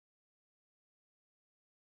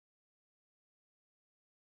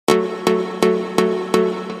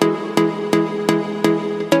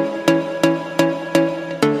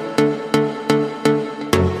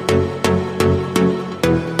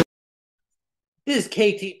This is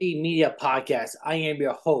KTB Media Podcast. I am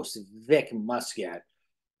your host, Vic Muscat.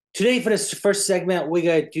 Today, for this first segment, we're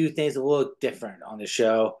going to do things a little different on the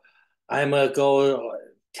show. I'm going to go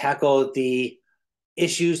tackle the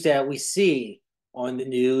issues that we see on the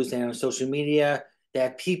news and on social media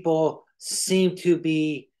that people seem to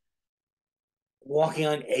be walking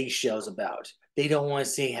on eggshells about. They don't want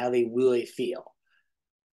to say how they really feel.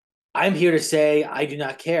 I'm here to say I do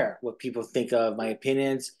not care what people think of my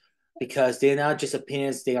opinions because they're not just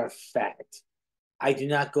opinions, they are fact. I do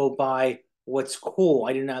not go by what's cool.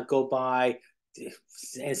 I do not go by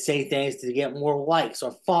and say things to get more likes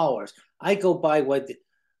or followers. I go by what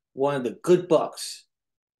one of the good books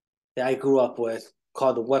that I grew up with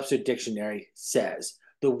called the Webster Dictionary says.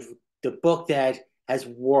 The book that has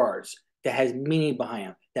words, that has meaning behind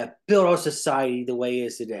them, that built our society the way it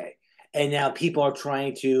is today. And now people are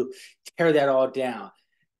trying to tear that all down,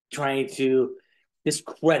 trying to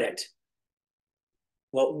discredit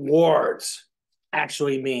what words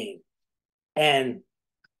actually mean. And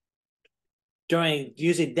during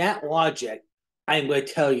using that logic, I'm going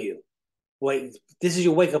to tell you, wait, this is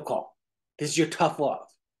your wake up call. This is your tough love.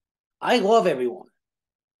 I love everyone,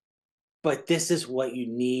 but this is what you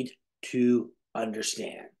need to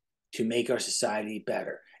understand to make our society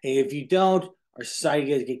better. And if you don't, our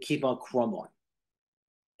society is going to keep on crumbling.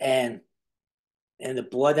 And the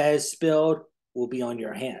blood that is spilled will be on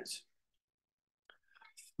your hands.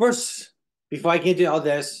 First, before I get into all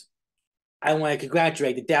this, I want to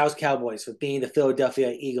congratulate the Dallas Cowboys for beating the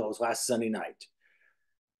Philadelphia Eagles last Sunday night.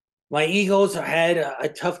 My Eagles had a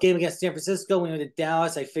tough game against San Francisco. We went to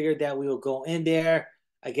Dallas. I figured that we would go in there.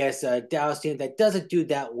 I guess a Dallas team that doesn't do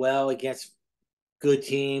that well against good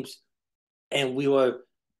teams, and we will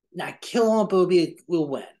not kill them, but we'll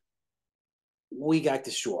win. We got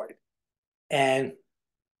destroyed, and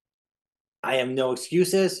I have no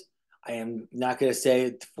excuses. I am not going to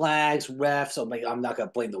say flags, refs. I'm not going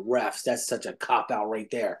to blame the refs. That's such a cop out right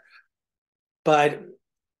there. But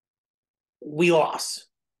we lost.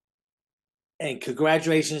 And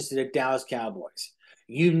congratulations to the Dallas Cowboys.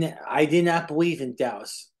 I did not believe in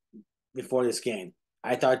Dallas before this game.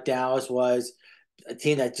 I thought Dallas was a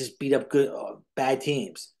team that just beat up bad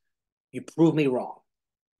teams. You proved me wrong.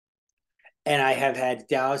 And I have had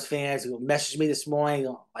Dallas fans who message me this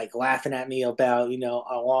morning, like laughing at me about,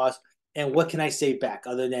 our loss. And what can I say back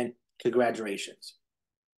other than congratulations?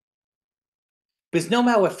 Because no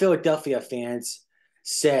matter what Philadelphia fans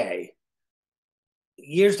say,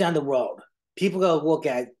 years down the road, people go look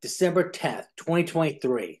at December 10th,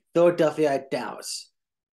 2023, Philadelphia at Dallas.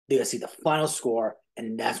 They're going to see the final score,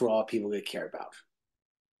 and that's what all people are going to care about.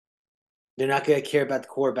 They're not going to care about the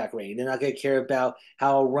quarterback rating. They're not going to care about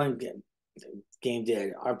how our run game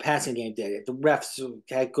did, our passing game did. If the refs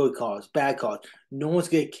had good calls, bad calls, no one's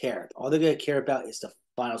going to care. All they're going to care about is the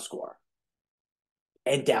final score.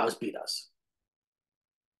 And Dallas beat us.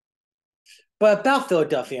 But about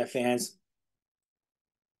Philadelphia fans,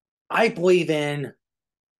 I believe in,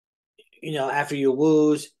 after you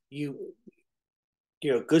lose, you're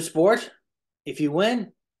a good sport if you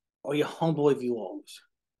win, or you're humble if you lose.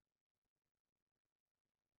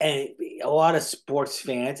 And a lot of sports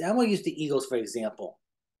fans, I'm going to use the Eagles for example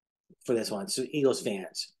for this one. So Eagles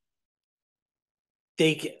fans,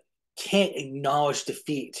 they can't acknowledge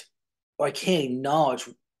defeat or can't acknowledge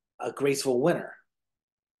a graceful winner.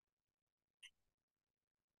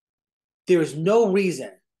 There is no reason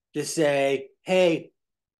to say, hey,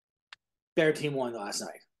 better team won last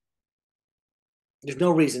night. There's no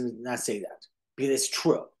reason to not say that because it's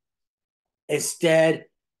true. Instead,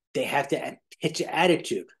 they have to pitch an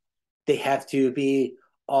attitude. They have to be,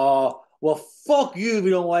 well, fuck you if you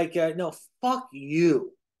don't like it. No, fuck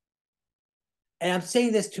you. And I'm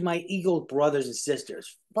saying this to my Eagle brothers and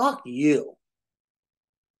sisters. Fuck you.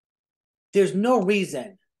 There's no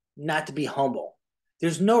reason not to be humble.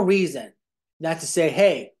 There's no reason not to say,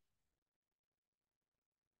 hey,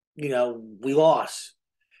 we lost.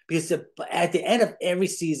 Because at the end of every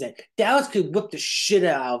season, Dallas could whip the shit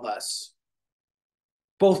out of us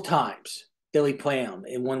both times that we play them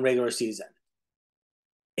in one regular season.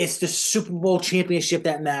 It's the Super Bowl championship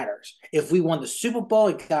that matters. If we won the Super Bowl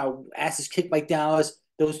and got our asses kicked by Dallas,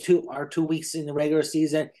 those 2 weeks in the regular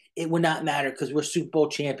season, it would not matter because we're Super Bowl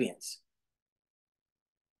champions.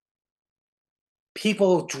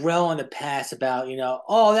 People drill in the past about,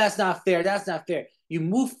 oh, that's not fair. That's not fair. You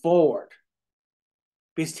move forward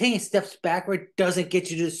because taking steps backward doesn't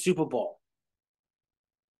get you to the Super Bowl.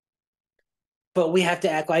 But we have to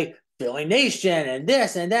act like Philly Nation and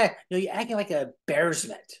this and that. No, you're acting like an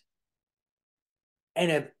embarrassment. An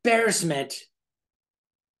embarrassment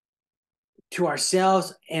to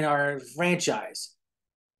ourselves and our franchise.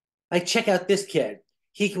 Like, check out this kid.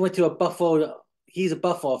 He went to a Buffalo. He's a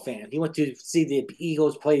Buffalo fan. He went to see the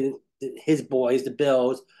Eagles play his boys, the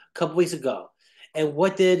Bills, a couple weeks ago. And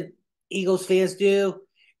what did Eagles fans do?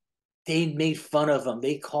 They made fun of him.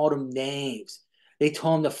 They called him names. They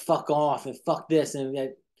told him to fuck off and fuck this and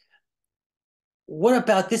that. What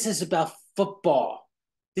about this? Is about football.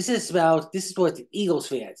 This is what the Eagles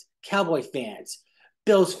fans, Cowboy fans,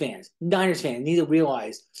 Bills fans, Niners fans need to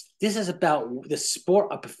realize. This is about the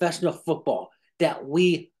sport of professional football that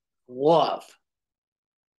we love.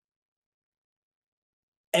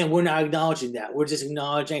 And we're not acknowledging that. We're just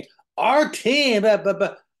acknowledging our team.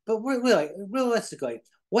 But we're like, realistically,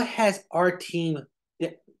 what has our team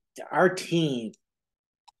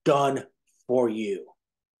done for you?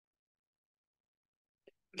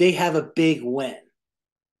 They have a big win.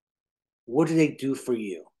 What do they do for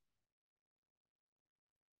you?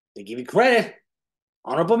 They give you credit,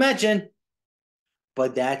 honorable mention,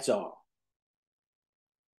 but that's all.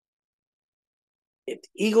 If the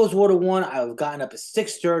Eagles would have won, I would have gotten up at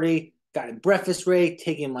 6:30, gotten breakfast ready,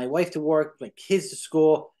 taking my wife to work, my kids to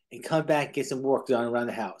school, and come back, get some work done around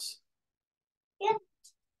the house. Yeah.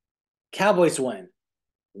 Cowboys win.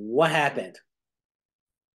 What happened?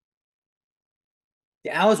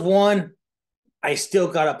 The Owls won. I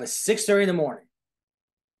still got up at 6:30 in the morning,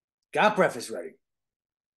 got breakfast ready,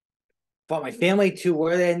 brought my family to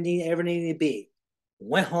where they ever needed to be,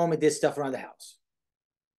 went home and did stuff around the house.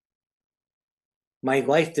 My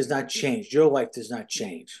life does not change. Your life does not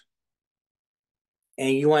change. And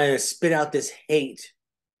you want to spit out this hate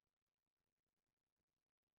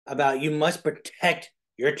about you must protect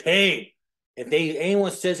your team. If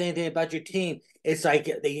anyone says anything about your team, it's like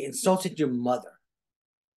they insulted your mother.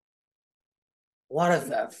 A lot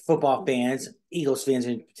of football fans, Eagles fans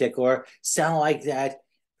in particular, sound like that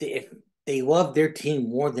if they love their team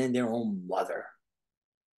more than their own mother.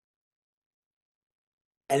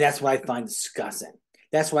 And that's what I find disgusting.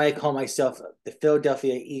 That's why I call myself the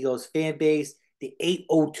Philadelphia Eagles fan base, the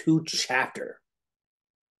 802 chapter.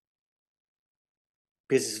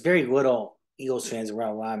 Because there's very little Eagles fans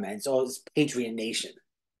around where I'm at. It's all this Patriot Nation.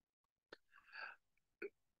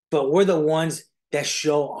 But we're the ones that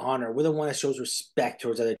show honor. We're the one that shows respect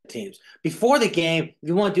towards other teams. Before the game, if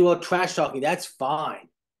you want to do a little trash talking, that's fine.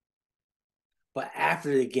 But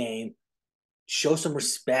after the game, show some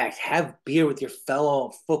respect. Have beer with your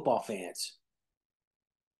fellow football fans.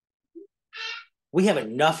 We have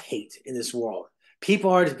enough hate in this world.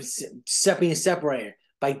 People are being separated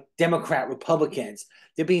by Democrat, Republicans.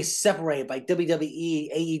 They're being separated by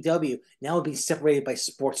WWE, AEW. Now we're being separated by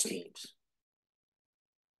sports teams.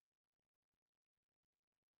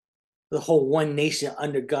 The whole one nation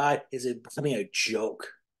under God is becoming a joke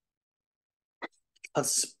of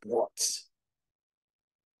sports.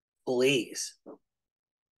 Please.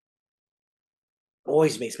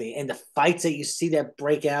 Always makes me. And the fights that you see that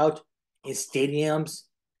break out in stadiums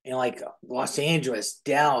in like Los Angeles,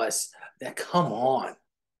 Dallas, that come on.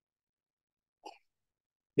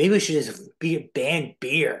 Maybe we should just ban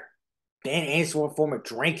beer, ban any form of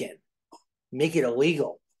drinking, make it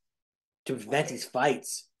illegal to prevent these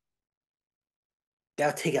fights.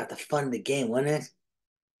 That'll take out the fun of the game, wouldn't it?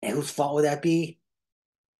 And whose fault would that be?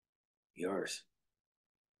 Yours.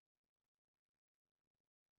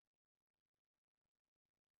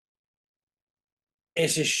 It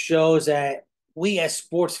just shows that we as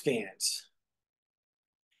sports fans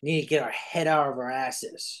need to get our head out of our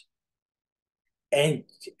asses and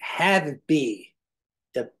have it be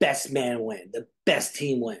the best man win, the best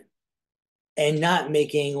team win, and not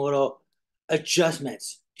making little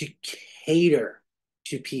adjustments to cater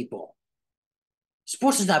to people.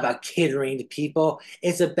 Sports is not about catering to people.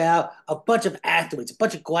 It's about a bunch of athletes, a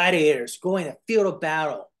bunch of gladiators going to the field of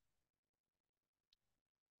battle,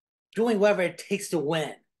 doing whatever it takes to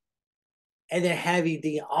win, and then having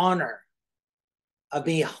the honor of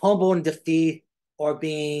being humble in defeat or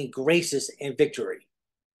being gracious in victory.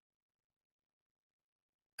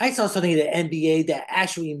 I saw something in the NBA that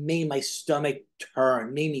actually made my stomach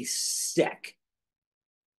turn, made me sick.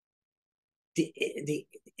 The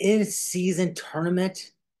in-season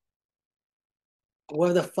tournament,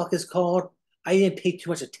 whatever the fuck it's called, I didn't pay too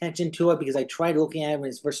much attention to it because I tried looking at it when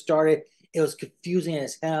it first started. It was confusing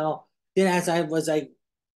as hell. Then as I was like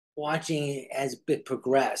watching it as it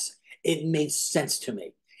progressed, it made sense to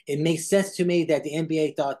me. It makes sense to me that the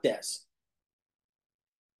NBA thought this.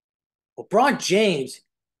 LeBron James,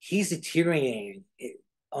 he's deteriorating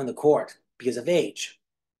on the court because of age.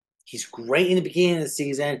 He's great in the beginning of the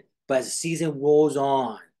season, but as the season rolls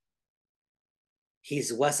on,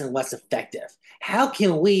 he's less and less effective. How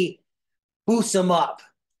can we boost him up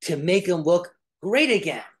to make him look great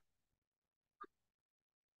again.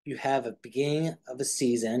 You have a beginning of a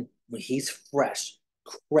season when he's fresh,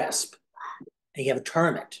 crisp, and you have a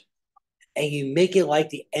tournament, and you make it like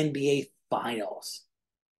the NBA Finals.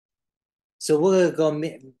 So we're going to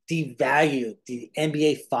go devalue the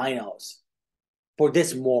NBA Finals for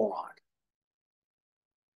this moron.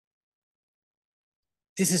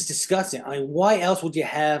 This is disgusting. I mean, why else would you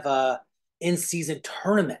have a in-season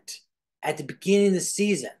tournament at the beginning of the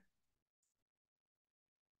season?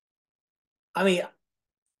 I mean,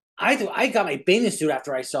 I got my bathing suit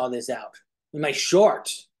after I saw this out with my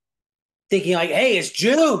shorts, thinking like, "Hey, it's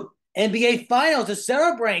June, NBA Finals to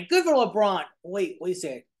celebrate. Good for LeBron." Wait a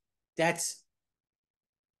second. That's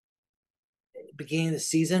the beginning of the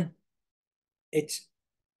season. It's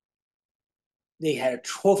they had a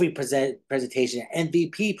trophy presentation,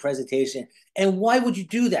 MVP presentation, and why would you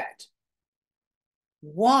do that?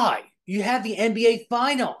 Why? You have the NBA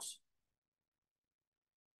Finals.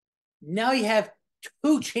 Now you have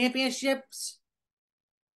two championships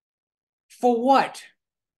for what?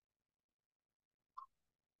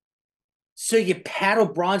 So you paddle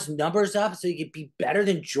LeBron's numbers up so you can be better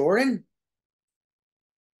than Jordan?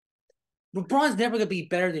 LeBron's never going to be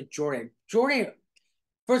better than Jordan. Jordan,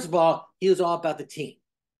 first of all, he was all about the team.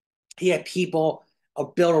 He had people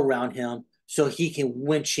built around him so he can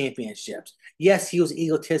win championships. Yes, he was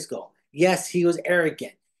egotistical. Yes, he was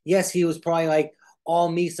arrogant. Yes, he was probably like all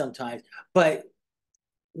me sometimes. But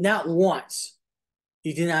not once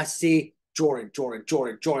you did not see Jordan political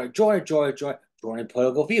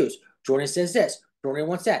views. Jordan says this. Jordan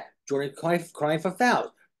wants that. Jordan crying for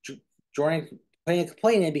fouls. Jordan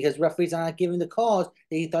complaining because referees are not giving the calls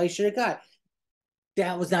that he thought he should have got.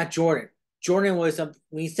 That was not Jordan. Jordan was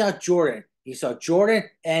when you saw Jordan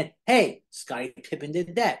and hey, Scottie Pippen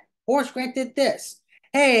did that. Horace Grant did this.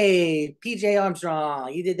 Hey, PJ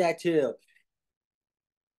Armstrong, you did that too.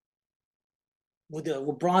 With the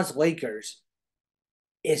LeBron's Lakers,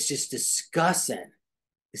 it's just disgusting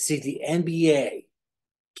to see the NBA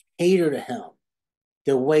cater to him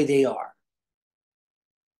the way they are.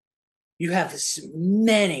 You have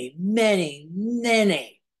many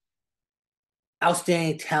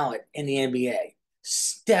outstanding talent in the NBA.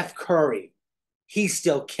 Steph Curry, he's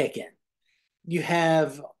still kicking. You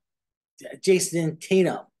have Jason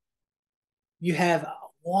Tatum. You have a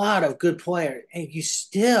lot of good players, and you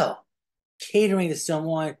still catering to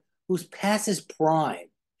someone who's past his prime.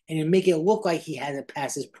 And to make it look like he hasn't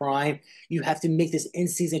passed his prime, you have to make this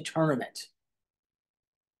in-season tournament.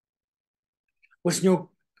 Which no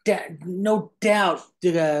doubt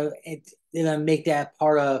they're gonna make that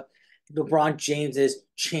part of LeBron James's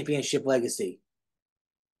championship legacy,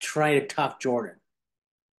 trying to top Jordan.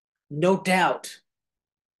 No doubt.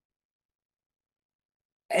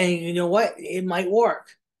 And you know what? It might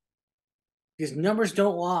work because numbers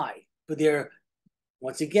don't lie. But they're,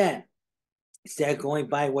 once again, instead of going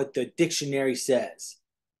by what the dictionary says,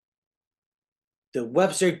 the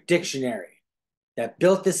Webster Dictionary that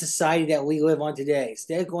built the society that we live on today,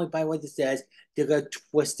 instead of going by what it says, they're going to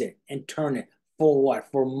twist it and turn it for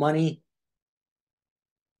what? For money?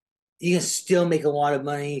 You can still make a lot of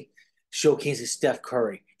money showcasing Steph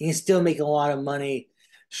Curry. You can still make a lot of money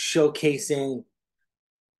showcasing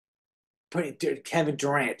Kevin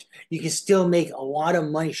Durant. You can still make a lot of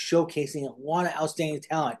money showcasing a lot of outstanding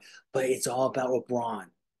talent, but it's all about LeBron.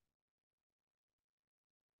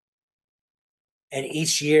 And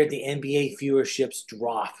each year, the NBA viewerships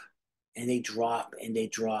drop, and they drop, and they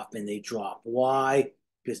drop, and they drop. Why?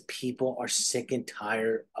 Because people are sick and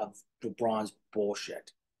tired of LeBron's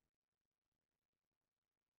bullshit.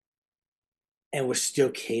 And we're still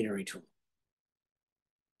catering to him.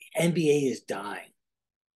 The NBA is dying.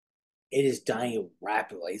 It is dying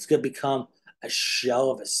rapidly. It's going to become a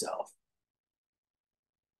shell of itself.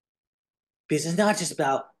 Because it's not just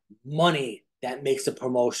about money that makes the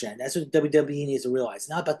promotion. That's what WWE needs to realize. It's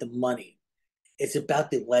not about the money. It's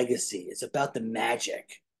about the legacy. It's about the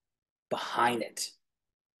magic behind it.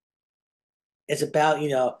 It's about,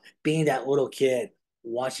 being that little kid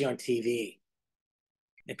watching on TV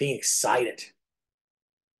and being excited.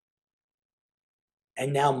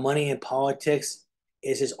 And now money in politics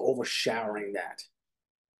is just overshadowing that.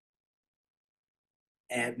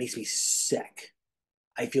 And it makes me sick.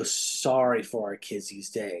 I feel sorry for our kids these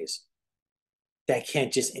days that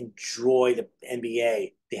can't just enjoy the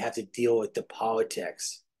NBA. They have to deal with the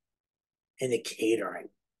politics and the catering.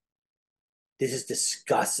 This is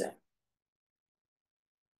disgusting.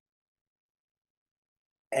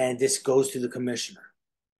 And this goes to the commissioner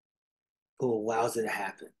who allows it to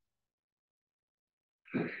happen.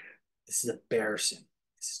 This is embarrassing.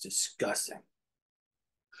 It's disgusting.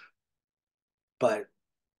 But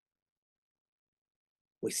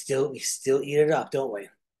we still eat it up, don't we?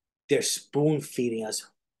 They're spoon feeding us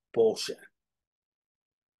bullshit,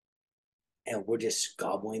 and we're just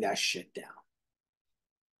gobbling that shit down.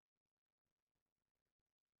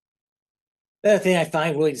 The other thing I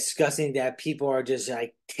find really disgusting that people are just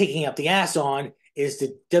like taking up the ass on is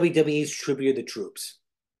the WWE's tribute to the troops.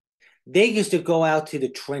 They used to go out to the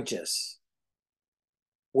trenches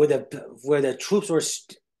where the troops were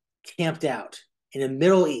camped out in the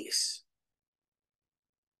Middle East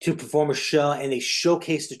to perform a show, and they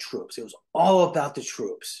showcased the troops. It was all about the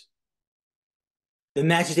troops. The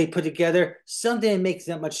matches they put together, some didn't make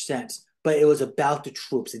that much sense, but it was about the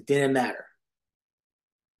troops. It didn't matter.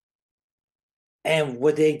 And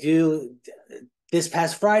what they do this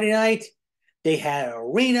past Friday night, they had an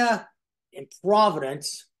arena in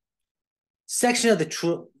Providence, section of the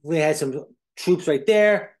troop. We had some troops right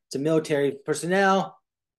there, some military personnel.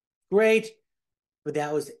 Great, but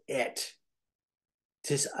that was it.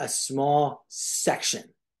 Just a small section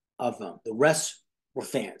of them. The rest were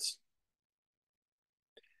fans.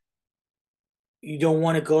 You don't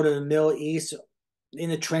want to go to the Middle East in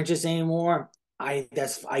the trenches anymore. I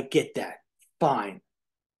get that. Fine.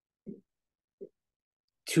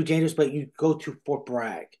 Too dangerous, but you go to Fort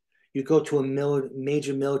Bragg. You go to a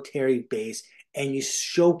major military base and you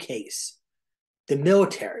showcase the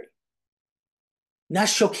military. Not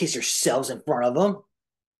showcase yourselves in front of them.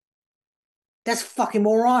 That's fucking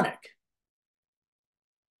moronic.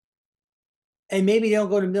 And maybe they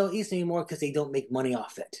don't go to the Middle East anymore because they don't make money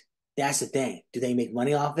off it. That's the thing. Do they make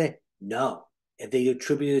money off it? No. If they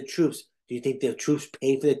attribute to the troops, do you think the troops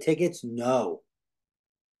pay for the tickets? No.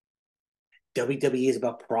 WWE is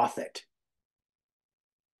about profit.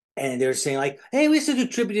 And they're saying, like, hey, we should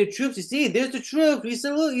contribute to troops. You see, there's the troops. We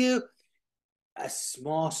salute you. A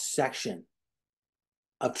small section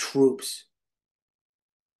of troops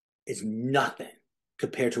is nothing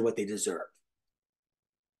compared to what they deserve.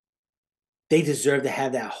 They deserve to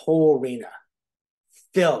have that whole arena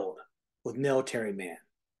filled with military men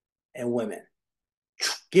and women.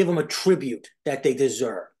 Give them a tribute that they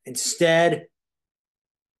deserve. Instead,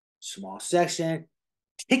 small section,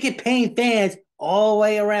 ticket paying fans all the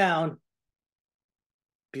way around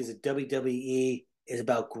because the WWE is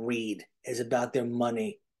about greed, is about their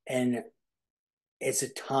money, and it's a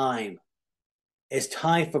time. It's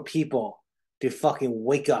time for people to fucking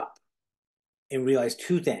wake up and realize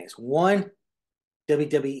two things. One,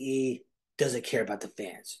 WWE doesn't care about the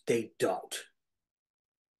fans. They don't.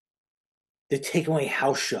 They're taking away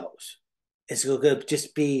house shows. It's going to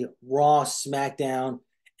just be Raw, SmackDown,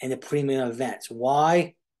 and the premium events.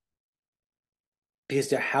 Why? Because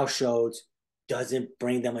their house shows doesn't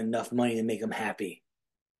bring them enough money to make them happy.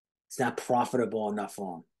 It's not profitable enough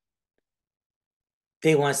for them.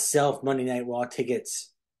 They want to sell Monday Night Raw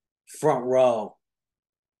tickets front row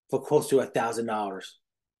for close to $1,000.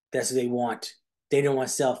 That's what they want. They don't want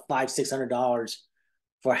to sell $500-$600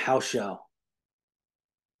 for a house show.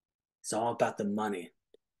 It's all about the money.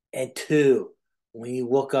 And two, when you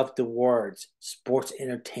look up the words sports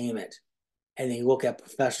entertainment and then you look at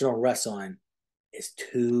professional wrestling, it's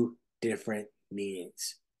two different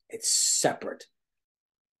meanings. It's separate.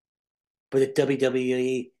 But the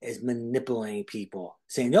WWE is manipulating people,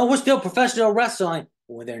 saying, no, we're still professional wrestling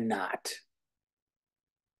when they're not.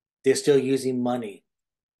 They're still using money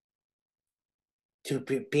to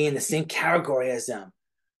be in the same category as them.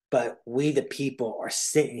 But we, the people, are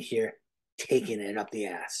sitting here taking it up the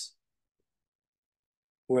ass.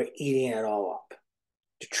 We're eating it all up.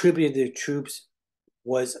 The tribute to the troops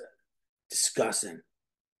was disgusting.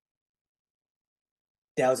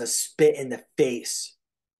 That was a spit in the face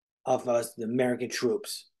of us, the American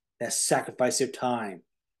troops that sacrificed their time,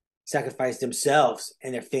 sacrificed themselves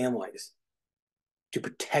and their families to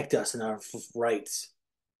protect us and our rights.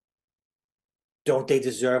 Don't they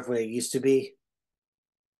deserve what it used to be?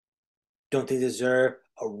 Don't they deserve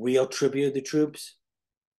a real tribute to the troops?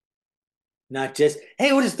 Not just,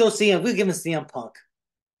 hey, we'll just go see him. We'll give him CM Punk.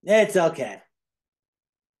 It's okay.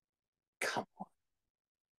 Come on.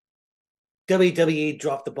 WWE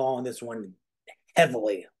dropped the ball on this one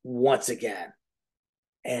heavily once again.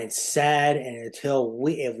 And it's sad. And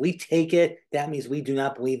if we take it, that means we do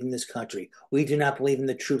not believe in this country. We do not believe in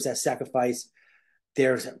the troops that sacrifice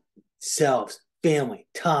their selves, family,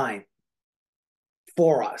 time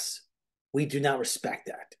for us. We do not respect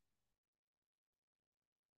that.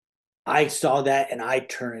 I saw that and I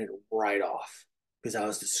turned it right off because I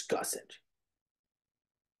was disgusted.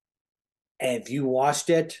 And if you watched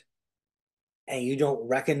it and you don't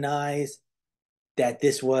recognize that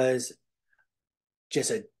this was just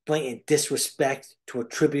a blatant disrespect to a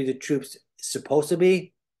tribute the troops is supposed to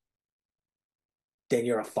be, then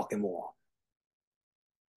you're a fucking moron.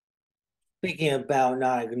 Speaking about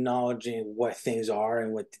not acknowledging what things are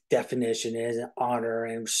and what the definition is, and honor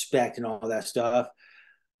and respect and all that stuff,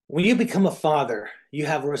 when you become a father, you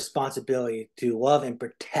have a responsibility to love and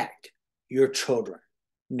protect your children,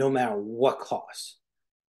 no matter what cost.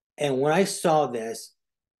 And when I saw this,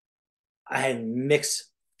 I had mixed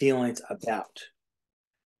feelings about.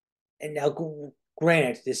 And now,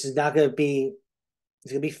 granted, this is not going to be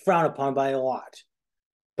it's going to be frowned upon by a lot,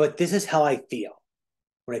 but this is how I feel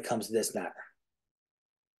when it comes to this matter.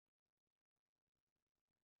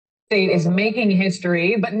 State is making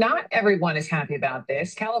history, but not everyone is happy about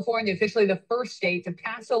this. California, officially the first state to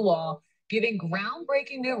pass a law giving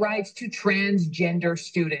groundbreaking new rights to transgender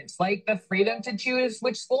students, like the freedom to choose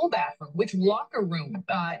which school bathroom, which locker room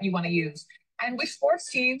you want to use, and which sports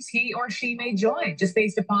teams he or she may join, just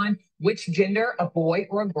based upon which gender a boy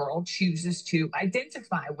or a girl chooses to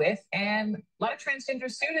identify with. And a lot of transgender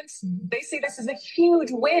students, they see this as a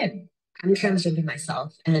huge win. I'm transgender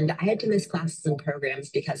myself, and I had to miss classes and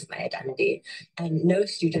programs because of my identity. And no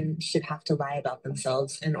student should have to lie about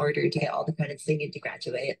themselves in order to get all the credits they need to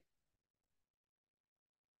graduate.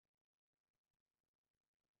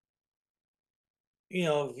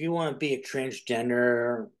 If you want to be a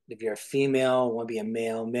transgender, if you're a female, want to be a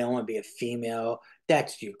male, male want to be a female,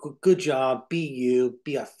 that's you. Good job. Be you.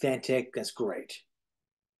 Be authentic. That's great.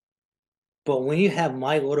 But when you have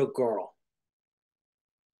my little girl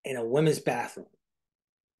in a women's bathroom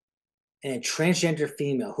and a transgender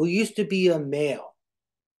female who used to be a male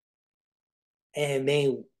and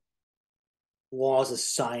made laws of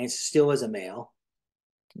science, still is a male,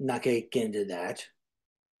 I'm not going to get into that.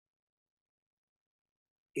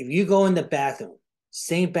 If you go in the bathroom,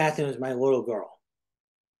 same bathroom as my little girl,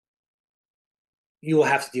 you will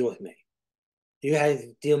have to deal with me. You have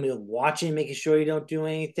to deal with me watching, making sure you don't do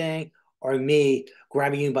anything, or me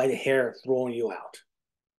grabbing you by the hair, throwing you out.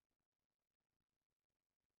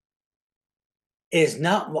 It is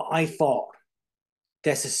not my fault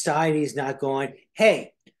that society is not going,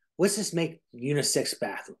 hey, let's just make unisex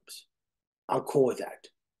bathrooms. I'm cool with that.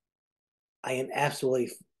 I am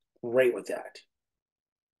absolutely great with that.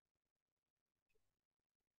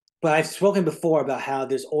 But I've spoken before about how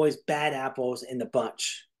there's always bad apples in the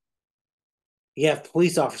bunch. You have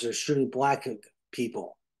police officers shooting black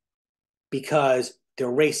people because they're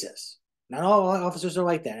racist. Not all officers are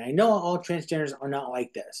like that. And I know all transgenders are not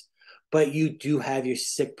like this, but you do have your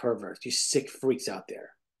sick perverts, you sick freaks out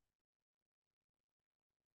there.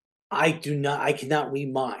 I cannot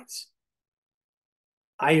read minds.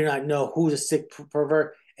 I do not know who's a sick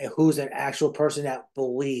pervert and who's an actual person that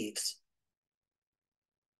believes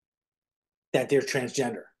that they're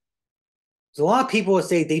transgender. So a lot of people would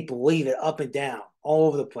say they believe it up and down, all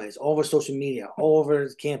over the place, all over social media, all over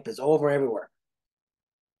campus, all over everywhere.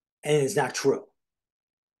 And it's not true.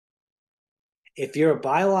 If you're a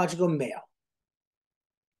biological male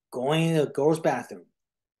going in a girl's bathroom,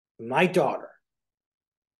 my daughter,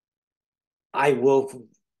 I will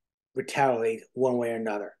retaliate one way or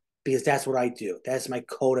another because that's what I do. That's my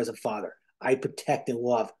code as a father. I protect and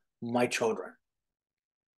love my children.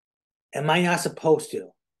 Am I not supposed to?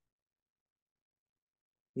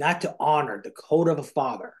 Not to honor the code of a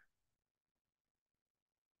father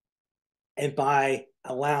and by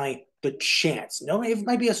allowing the chance, no, it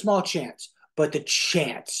might be a small chance, but the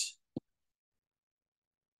chance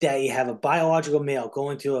that you have a biological male go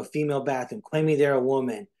into a female bathroom claiming they're a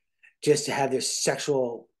woman just to have their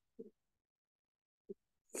sexual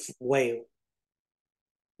way,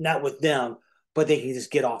 not with them, but they can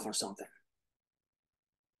just get off on something.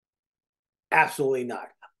 Absolutely not.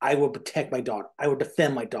 I will protect my daughter. I will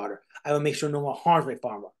defend my daughter. I will make sure no one harms my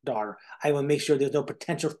daughter. I will make sure there's no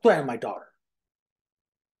potential threat in my daughter.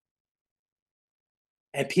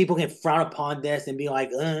 And people can frown upon this and be like,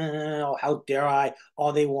 oh, how dare I,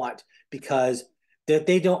 all they want, because that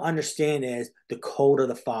they don't understand is the code of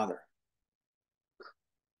the father.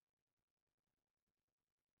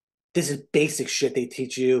 This is basic shit they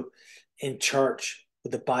teach you in church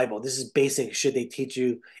with the Bible. This is basic shit they teach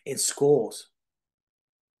you in schools.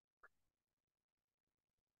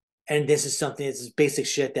 And this is something, this is basic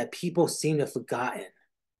shit that people seem to have forgotten.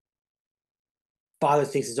 Father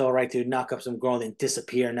thinks it's all right to knock up some girl and then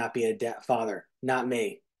disappear and not be a father. Not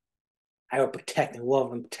me. I will protect and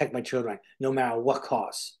love and protect my children no matter what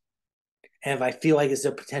cost. And if I feel like there's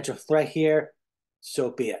a potential threat here,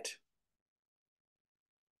 so be it.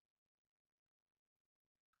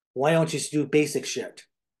 Why don't you just do basic shit?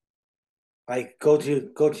 Like go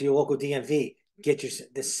to your local DMV, get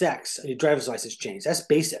the sex of your driver's license changed. That's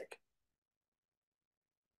basic.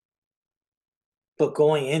 But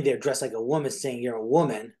going in there dressed like a woman, saying you're a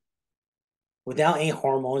woman, without any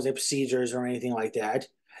hormones and procedures or anything like that,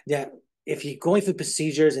 that if you're going through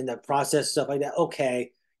procedures and the process stuff like that,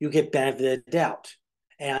 okay, you get benefit of the doubt,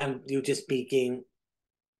 and you just being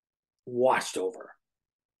watched over.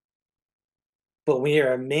 But when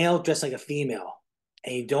you're a male dressed like a female,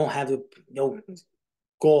 and you don't have no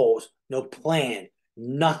goals, no plan,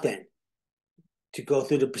 nothing to go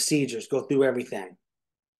through the procedures, go through everything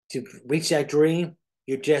to reach that dream,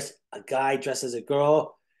 you're just a guy dressed as a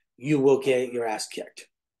girl. You will get your ass kicked.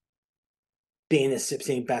 Being in the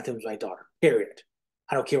same bathroom as my daughter. Period.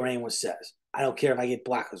 I don't care what anyone says. I don't care if I get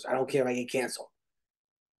blacklisted. I don't care if I get canceled.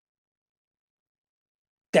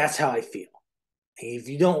 That's how I feel. And if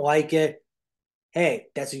you don't like it, hey,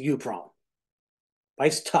 that's a you problem.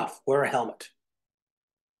 Life's tough. Wear a helmet.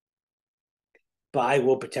 But I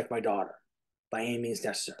will protect my daughter by any means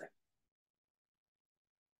necessary.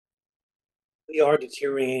 We are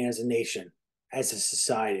deteriorating as a nation, as a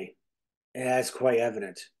society, and that's quite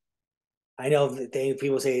evident. I know that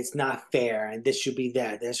people say it's not fair and this should be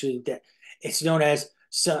that. That should be that. It's known as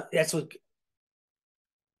so. That's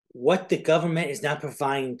what the government is not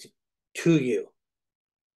providing to you.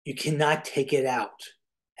 You cannot take it out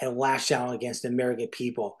and lash out against the American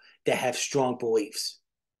people that have strong beliefs.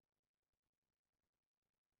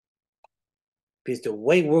 Because the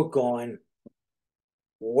way we're going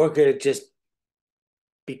to just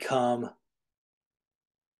become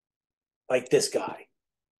like this guy.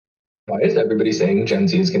 Why is everybody saying Gen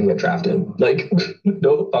Z is going to get drafted? Like,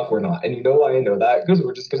 no, the fuck, we're not. And you know why I know that? Because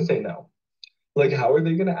we're just going to say no. Like, how are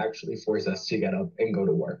they going to actually force us to get up and go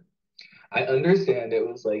to war? I understand it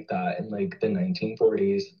was like that in like the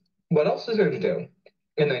 1940s. What else is there to do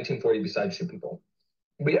in 1940 besides shoot people?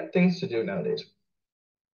 We have things to do nowadays.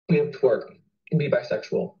 We have to work, be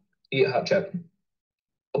bisexual, eat hot chip,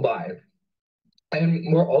 lie.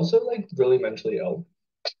 And we're also like really mentally ill.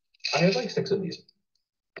 I have like 6 of these.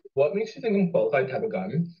 What makes you think I'm qualified to have a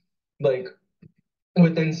gun? Like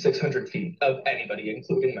within 600 feet of anybody,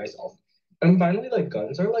 including myself. And finally, like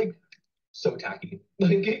guns are like so tacky.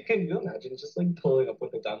 Like, can you imagine just like pulling up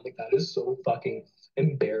with a gun? Like that is so fucking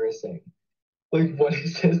embarrassing. Like, what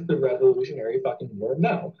is this? The Revolutionary fucking War?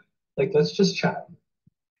 No. Like, let's just chat.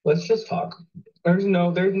 Let's just talk. There's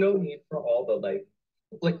no need for all the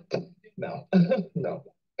like, no, no.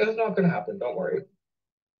 It's not gonna happen. Don't worry.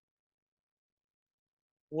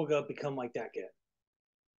 We're gonna become like that kid.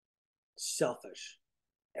 Selfish,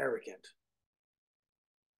 arrogant,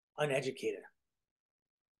 uneducated.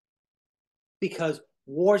 Because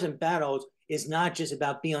wars and battles is not just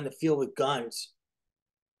about being on the field with guns.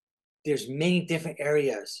 There's many different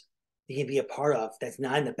areas you can be a part of that's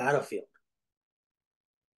not in the battlefield.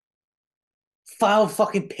 File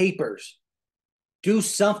fucking papers. Do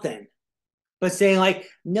something. But saying like,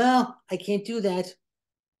 no, I can't do that.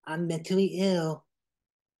 I'm mentally ill.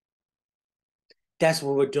 That's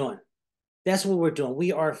what we're doing. That's what we're doing.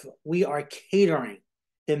 We are catering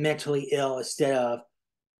the mentally ill instead of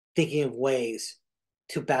thinking of ways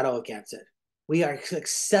to battle against it. We are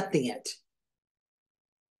accepting it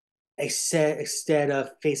instead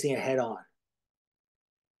of facing it head on.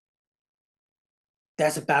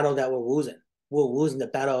 That's a battle that we're losing. We're losing the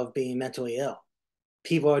battle of being mentally ill.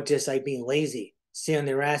 People are just like being lazy, sitting on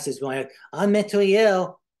their asses going, like, I'm mentally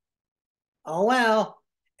ill. Oh well.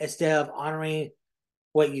 Instead of honoring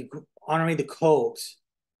the codes,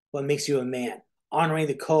 what makes you a man, honoring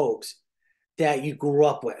the codes that you grew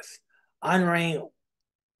up with, honoring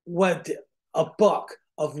what a book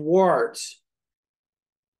of words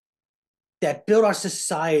that build our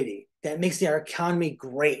society, that makes our economy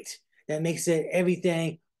great, that makes it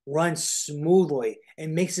everything run smoothly,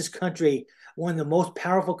 and makes this country one of the most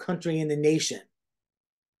powerful country in the nation,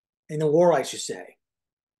 in the world, I should say.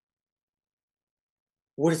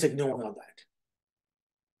 We're just ignoring all that.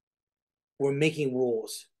 We're making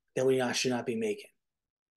rules that we should not be making.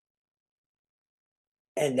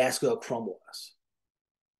 And that's going to crumble us.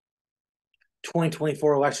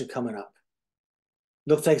 2024 election coming up.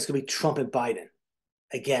 Looks like it's going to be Trump and Biden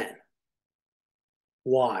again.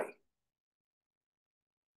 Why?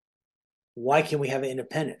 Why can't we have an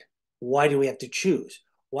independent? Why do we have to choose?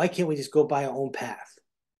 Why can't we just go by our own path?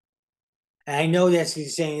 And I know that's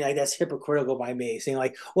he's saying like that's hypocritical by me, saying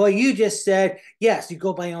like, well, you just said, yes, you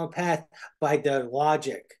go by your own path by the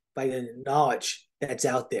logic, by the knowledge that's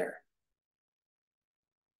out there,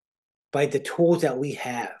 by the tools that we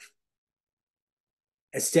have.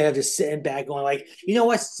 Instead of just sitting back going like, you know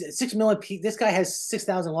what, 6 million people, this guy has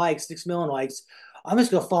 6,000 likes, 6 million likes. I'm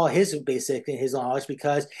just gonna follow his knowledge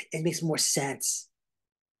because it makes more sense.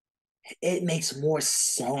 It makes more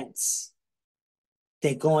sense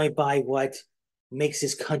than going by what makes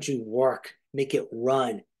this country work, make it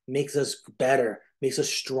run, makes us better, makes us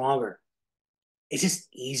stronger. It's just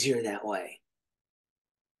easier that way.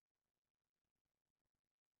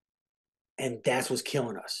 And that's what's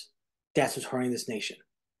killing us. That's what's hurting this nation.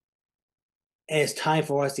 And it's time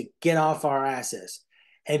for us to get off our asses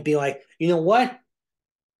and be like, you know what?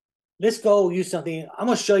 Let's go use something. I'm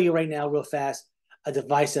going to show you right now, real fast, a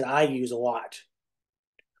device that I use a lot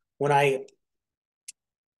when I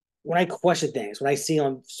question things, when I see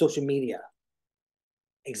on social media,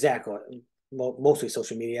 exactly, mostly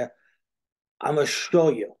social media. I'm going to show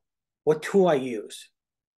you what tool I use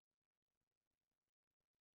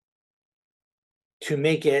to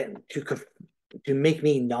make it to make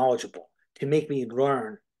me knowledgeable, to make me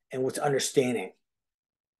learn and what's understanding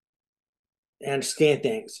and understand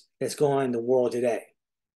things that's going on in the world today.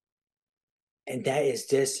 And that is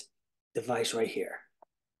this device right here,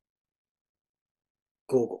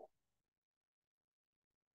 Google.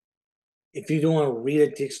 If you don't want to read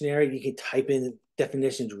a dictionary, you can type in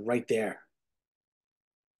definitions right there.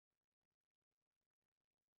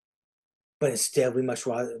 But instead, we much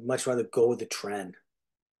rather go with the trend.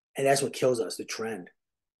 And that's what kills us, the trend.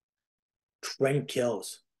 Trend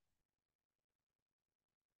kills.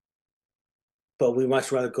 But we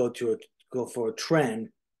much rather go for a trend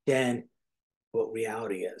than what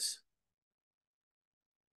reality is.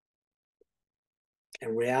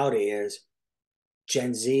 And reality is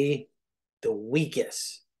Gen Z, the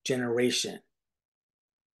weakest generation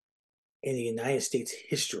in the United States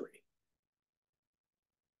history,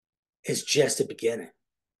 is just the beginning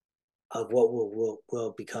of what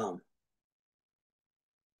will become.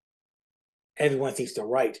 Everyone thinks they're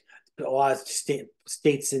right. A lot of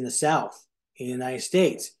states in the South, in the United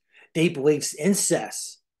States, they believe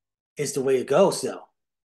incest is the way to go still.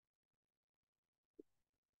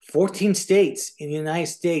 14 states in the United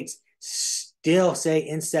States still say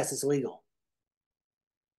incest is legal.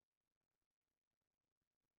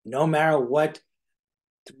 No matter what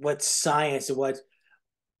science and what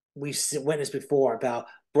we've witnessed before about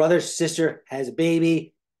brother, sister has a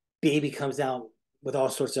baby, baby comes out with all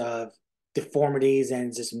sorts of deformities and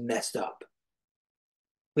it's just messed up.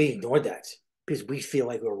 We ignored that because we feel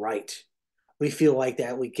like we're right. We feel like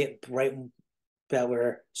that we get right, that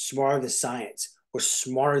we're smarter than science. We're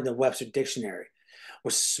smarter than the Webster Dictionary.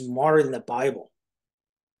 We're smarter than the Bible.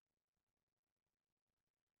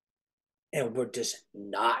 And we're just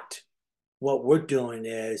not. What we're doing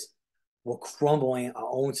is we're crumbling our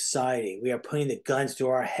own society. We are putting the guns to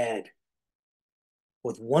our head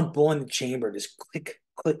with one bullet in the chamber, just click,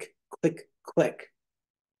 click, click, click.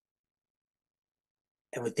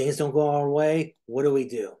 And when things don't go our way, what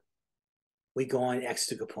do? We go on X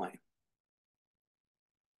to complain.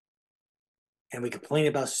 And we complain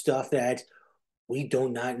about stuff that we do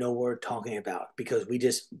not know what we're talking about because we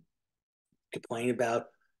just complain about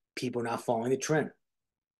people not following the trend.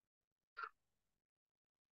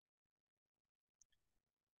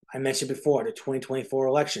 I mentioned before the 2024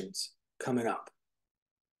 elections coming up.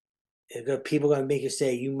 People are going to make you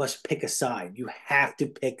say you must pick a side. You have to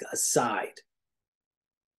pick a side.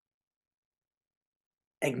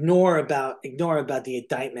 Ignore about the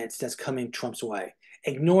indictments that's coming Trump's way.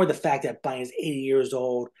 Ignore the fact that Biden's 80 years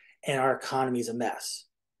old and our economy is a mess.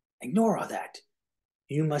 Ignore all that.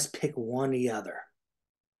 You must pick one or the other.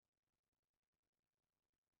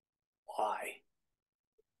 Why?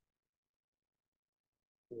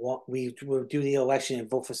 What we will do the election and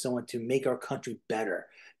vote for someone to make our country better,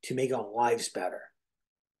 to make our lives better.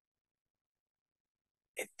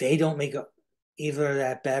 If they don't make either of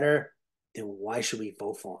that better, then why should we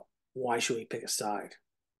vote for them? Why should we pick a side?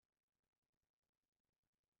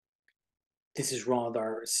 This is wrong with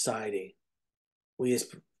our society. We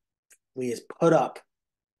just put up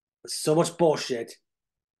with so much bullshit.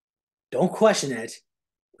 Don't question it.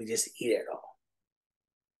 We just eat it all.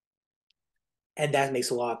 And that makes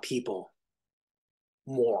a lot of people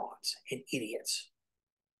morons and idiots.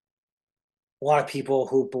 A lot of people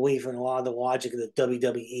who believe in a lot of the logic of the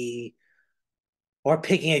WWE or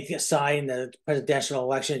picking a side in the presidential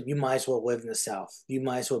election, you might as well live in the South. You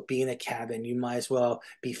might as well be in a cabin. You might as well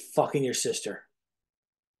be fucking your sister.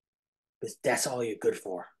 Because that's all you're good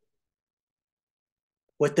for.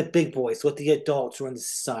 What the big boys, what the adults run the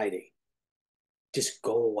society. Just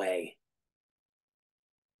go away.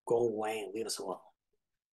 Go away and leave us alone.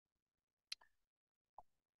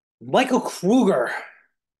 Michael Krueger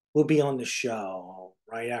will be on the show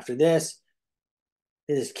right after this.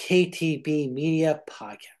 This is KTB Media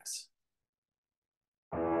Podcast.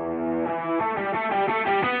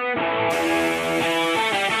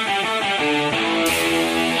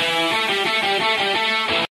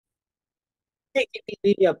 KKP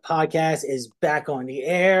Media Podcast is back on the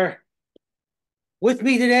air. With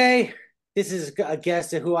me today, this is a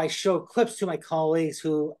guest who I showed clips to my colleagues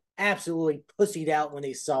who absolutely pussied out when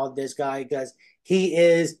they saw this guy because he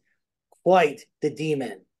is quite the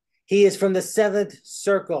demon. He is from the seventh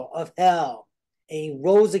circle of hell, and he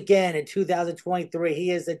rose again in 2023.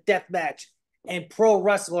 He is a deathmatch and pro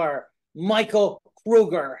wrestler, Michael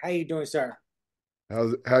Krueger. How you doing, sir?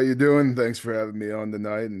 How you doing? Thanks for having me on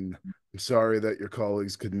tonight, and I'm sorry that your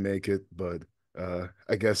colleagues couldn't make it, but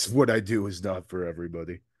I guess what I do is not for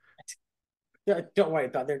everybody. Don't worry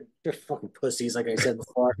about it. They're fucking pussies, like I said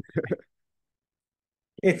before.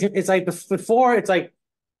 It's like before. It's like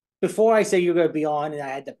before I say you're going to be on, and I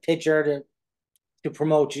had the picture to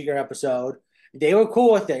promote your episode. They were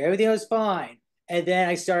cool with it. Everything was fine. And then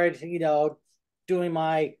I started, doing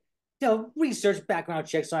my, research background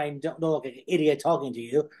check so I don't look like an idiot talking to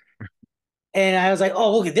you. And I was like,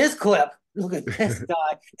 oh, look at this clip. Look at this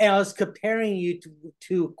guy. And I was comparing you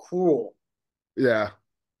to Cruel. Yeah.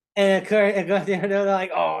 And they're like,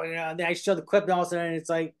 oh, then I show the clip and all of a sudden it's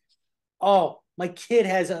like, oh, my kid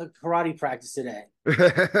has a karate practice today.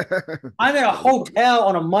 I'm in a hotel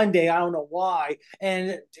on a Monday. I don't know why.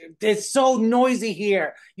 And it's so noisy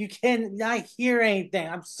here. You cannot hear anything.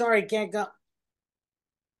 I'm sorry, can't go.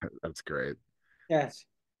 That's great. Yes.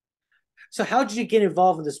 So how did you get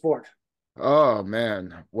involved in the sport? Oh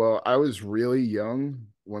man. Well, I was really young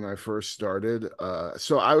when I first started.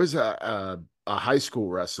 So I was a high school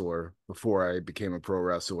wrestler before I became a pro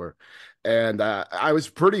wrestler, and I was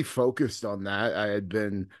pretty focused on that. I had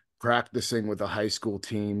been practicing with a high school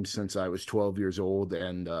team since I was 12 years old,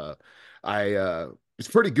 and I was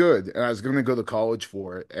pretty good, and I was going to go to college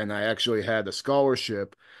for it, and I actually had a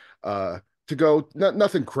scholarship to go.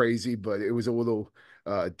 Nothing crazy, but it was a little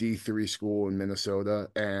D3 school in Minnesota,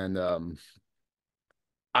 and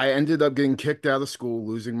I ended up getting kicked out of school,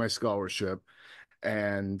 losing my scholarship,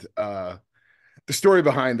 and the story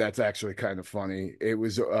behind that's actually kind of funny. It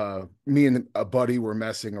was me and a buddy were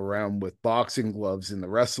messing around with boxing gloves in the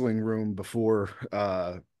wrestling room before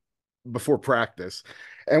practice.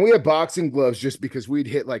 And we had boxing gloves just because we'd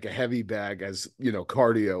hit like a heavy bag as,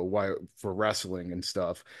 cardio for wrestling and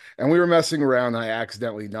stuff. And we were messing around. I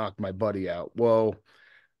accidentally knocked my buddy out. Well,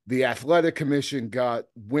 the athletic commission got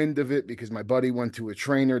wind of it because my buddy went to a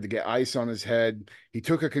trainer to get ice on his head. He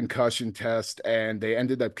took a concussion test and they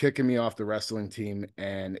ended up kicking me off the wrestling team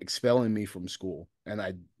and expelling me from school. And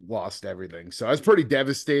I lost everything. So I was pretty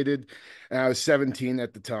devastated. And I was 17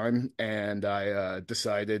 at the time. And I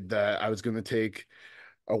decided that I was going to take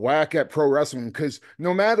a whack at pro wrestling because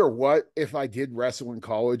no matter what, if I did wrestle in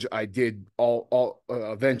college, I did all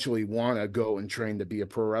eventually want to go and train to be a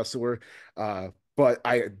pro wrestler. But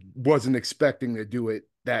I wasn't expecting to do it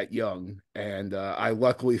that young. And I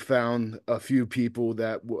luckily found a few people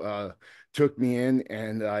that took me in,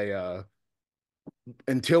 and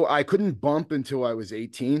until I couldn't bump until I was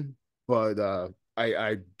 18, but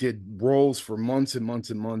I did rolls for months and months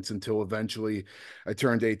and months until eventually I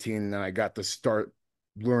turned 18 and I got to start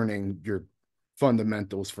learning your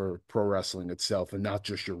fundamentals for pro wrestling itself and not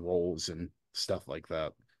just your roles and stuff like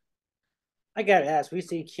that. I gotta ask, we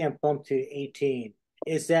say you can't bump to 18.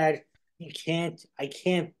 Is that I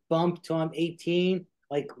can't bump till I'm 18,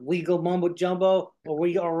 like legal mumbo jumbo, or were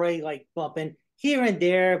you already like bumping here and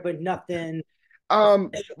there, but nothing?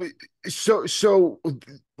 Um, so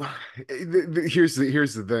here's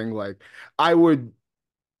the thing. Like, I would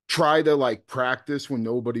try to like practice when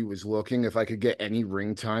nobody was looking. If I could get any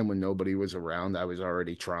ring time when nobody was around, I was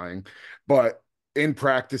already trying. But in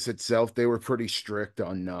practice itself, they were pretty strict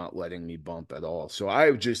on not letting me bump at all. So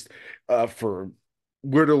I just for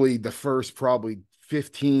literally the first probably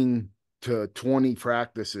 15 to 20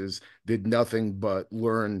 practices did nothing but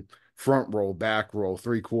learn front roll, back roll,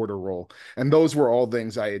 three-quarter roll. And those were all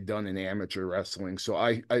things I had done in amateur wrestling. So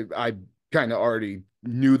I kind of already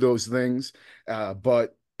knew those things.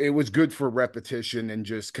 But it was good for repetition and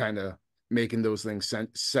just kind of making those things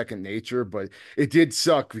second nature. But it did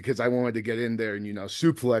suck because I wanted to get in there and,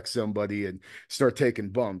 suplex somebody and start taking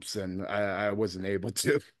bumps, and I wasn't able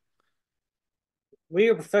to. Were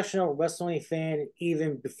you a professional wrestling fan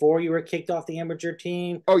even before you were kicked off the amateur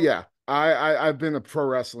team? Oh yeah. I've been a pro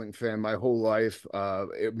wrestling fan my whole life.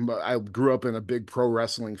 I grew up in a big pro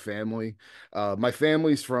wrestling family. My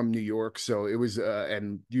family's from New York, so it was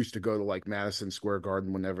and used to go to like Madison Square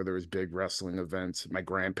Garden whenever there was big wrestling events. My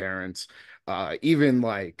grandparents, even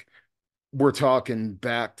like we're talking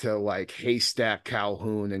back to like Haystack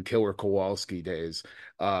Calhoun and Killer Kowalski days.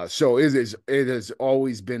 So it has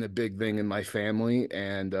always been a big thing in my family,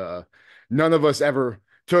 and none of us ever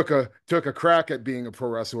took a crack at being a pro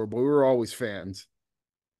wrestler, but we were always fans.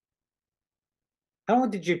 How long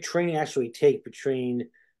did your training actually take between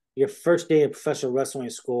your first day of professional wrestling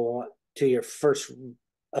school to your first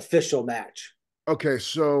official match? Okay,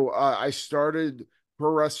 so I started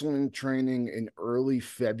pro wrestling training in early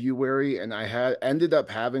February, and I had ended up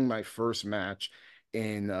having my first match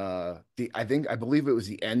in I believe it was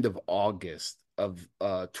the end of August of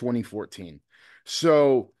 2014.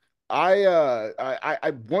 So I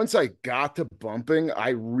once I got to bumping, I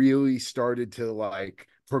really started to like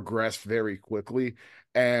progress very quickly.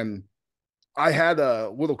 And I had a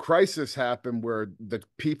little crisis happen where the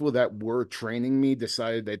people that were training me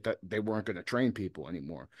decided that they weren't going to train people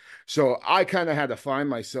anymore. So I kind of had to find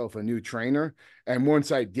myself a new trainer. And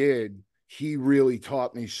once I did, he really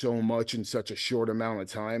taught me so much in such a short amount of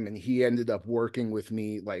time. And he ended up working with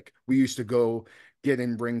me. Like we used to go get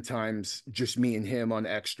in ring times, just me and him on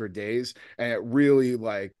extra days. And it really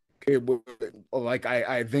it was like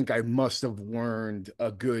I think I must have learned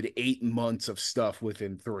a good 8 months of stuff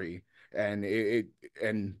within three, and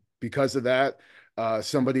and because of that,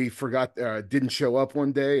 somebody forgot didn't show up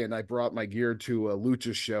one day, and I brought my gear to a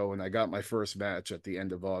lucha show, and I got my first match at the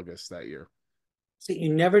end of August that year. See,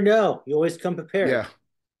 you never know. You always come prepared. Yeah,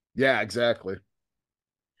 yeah, exactly.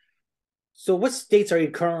 So, what states are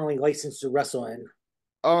you currently licensed to wrestle in?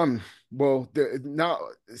 Um, well, now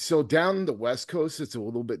so down the West Coast, it's a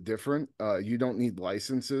little bit different. You don't need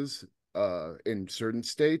licenses in certain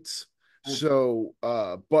states. So,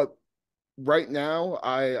 but right now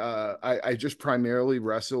I just primarily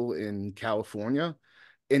wrestle in California.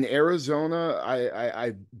 In Arizona,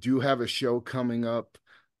 I do have a show coming up.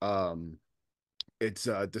 Um, it's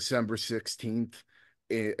December 16th.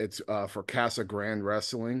 It's for Casa Grande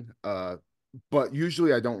Wrestling. But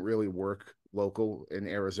usually I don't really work local in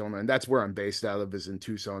Arizona, and that's where I'm based out of, is in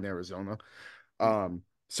Tucson, Arizona.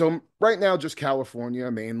 So right now just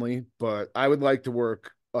California mainly, but I would like to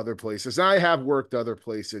work other places. I have worked other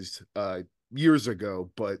places years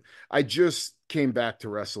ago, but I just came back to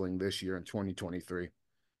wrestling this year in 2023.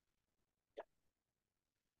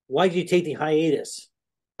 Why did you take the hiatus?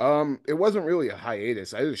 It wasn't really a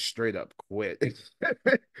hiatus. I just straight up quit.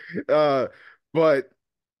 uh, but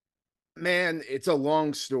man, it's a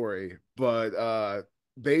long story, but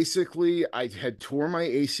basically I had tore my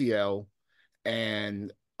ACL,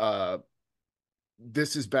 and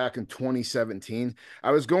this is back in 2017.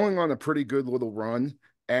 I was going on a pretty good little run,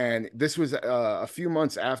 and this was a few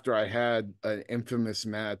months after I had an infamous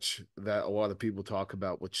match that a lot of people talk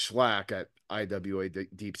about with Schlack at IWA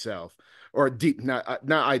Deep South, or deep not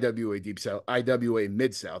IWA Deep South, IWA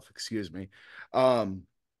Mid South, excuse me. Um,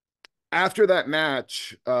 After that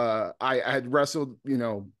match, I had wrestled,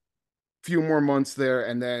 few more months there,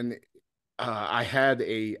 and then I had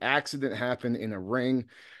a accident happen in a ring.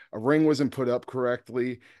 A ring wasn't put up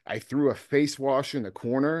correctly. I threw a face wash in the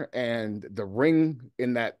corner, and the ring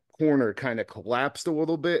in that corner kind of collapsed a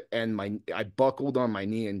little bit, and my I buckled on my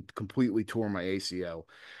knee and completely tore my ACL.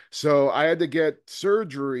 So I had to get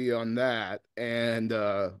surgery on that. And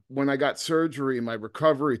when I got surgery, my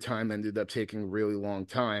recovery time ended up taking a really long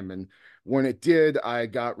time. And when it did, I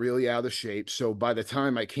got really out of shape. So by the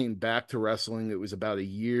time I came back to wrestling, it was about a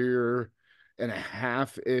year and a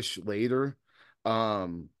half ish later.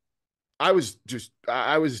 Um, I was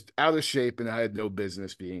out of shape, and I had no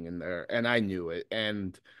business being in there, and I knew it.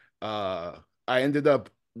 And uh I ended up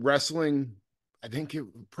wrestling, I think it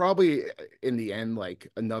probably in the end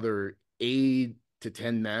like another 8 to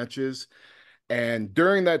 10 matches. And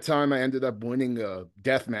during that time, I ended up winning a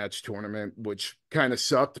deathmatch tournament, which kind of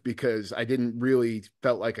sucked because I didn't really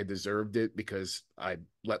felt like I deserved it because I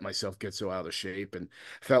let myself get so out of shape and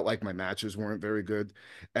felt like my matches weren't very good.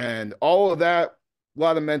 And all of that, a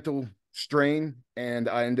lot of mental strain. And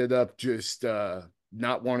I ended up just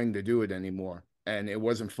not wanting to do it anymore. And it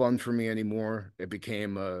wasn't fun for me anymore. It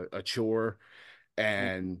became a chore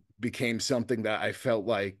and became something that I felt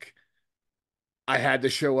like I had to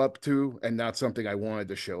show up to and not something I wanted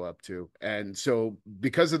to show up to. And so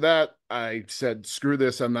because of that, I said, screw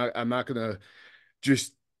this. I'm not gonna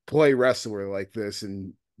just play wrestler like this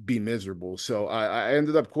and be miserable. So I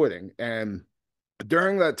ended up quitting. And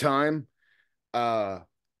during that time, uh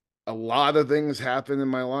a lot of things happened in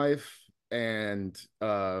my life. And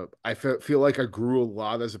I feel like I grew a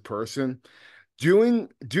lot as a person. Due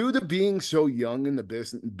to being so young in the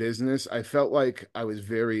business, I felt like I was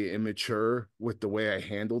very immature with the way I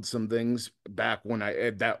handled some things back when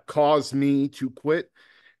that caused me to quit.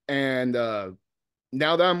 And now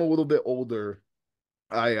that I'm a little bit older,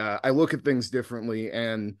 I look at things differently,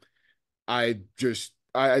 and I just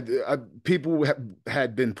People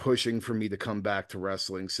had been pushing for me to come back to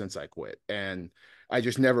wrestling since I quit, and I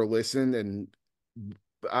just never listened. And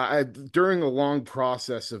during a long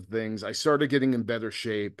process of things, I started getting in better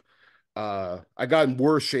shape. I got in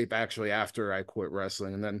worse shape actually after I quit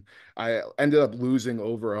wrestling, and then I ended up losing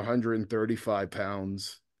over 135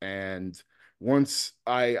 pounds. And once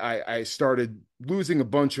I started losing a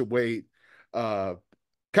bunch of weight, uh,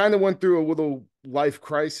 kind of went through a little life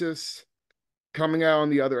crisis. Coming out on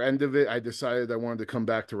the other end of it, I decided I wanted to come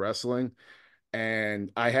back to wrestling. And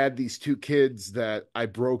I had these two kids that I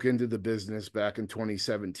broke into the business back in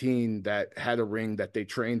 2017 that had a ring that they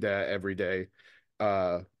trained at every day.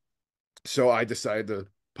 Uh, so I decided to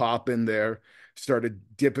pop in there, started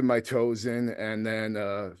dipping my toes in, and then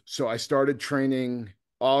so I started training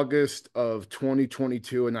August of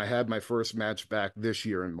 2022, and I had my first match back this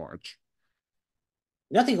year in March.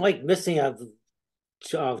 Nothing like missing a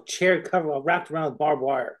chair cover wrapped around with barbed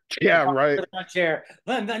wire. Yeah, right. A chair.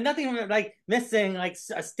 Nothing like missing like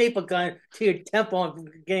a staple gun to your temple and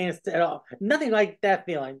getting it at all. Nothing like that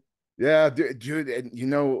feeling. Yeah, dude, and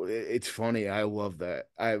it's funny. I love that.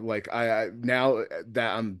 I now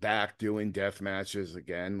that I'm back doing death matches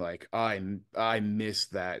again, like I miss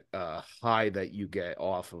that high that you get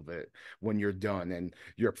off of it when you're done and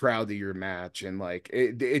you're proud of your match, and like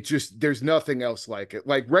it just there's nothing else like it.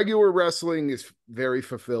 Like regular wrestling is very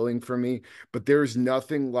fulfilling for me, but there's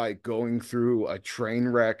nothing like going through a train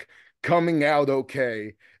wreck, coming out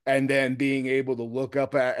okay, and then being able to look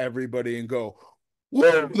up at everybody and go,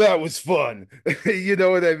 whoa, that was fun. You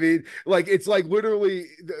know what I mean? Like it's like literally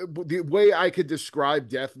the way I could describe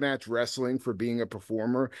deathmatch wrestling for being a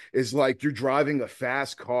performer is like you're driving a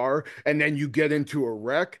fast car and then you get into a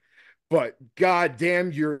wreck, but god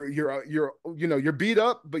damn you're beat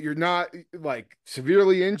up, but you're not like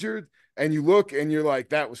severely injured, and you look and you're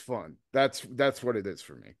like, that was fun. That's what it is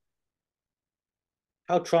for me.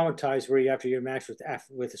 How traumatized were you after your match with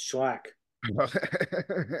Schlack?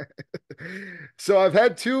 So I've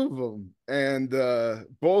had two of them, and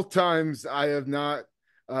both times I have not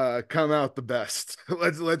come out the best.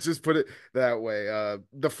 Let's just put it that way.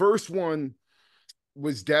 The first one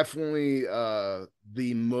was definitely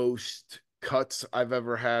the most cuts I've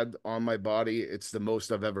ever had on my body. It's the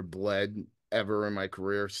most I've ever bled ever in my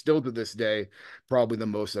career. Still to this day, probably the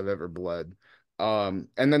most I've ever bled. And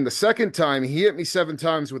then the second time he hit me 7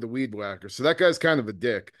 times with a weed whacker. So that guy's kind of a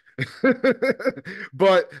dick.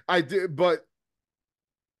 But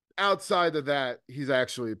outside of that, he's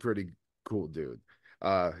actually a pretty cool dude.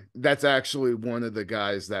 That's actually one of the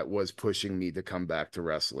guys that was pushing me to come back to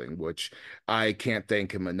wrestling, which I can't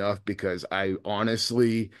thank him enough, because I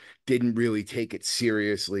honestly didn't really take it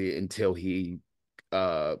seriously until he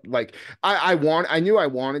like I knew I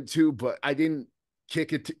wanted to, but I didn't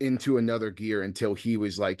kick it into another gear until he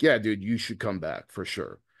was like, yeah, dude, you should come back for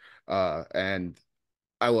sure. And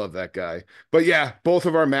I love that guy. But yeah, both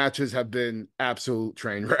of our matches have been absolute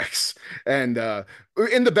train wrecks, and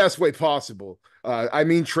in the best way possible. I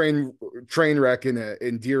mean train wreck in an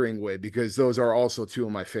endearing way, because those are also two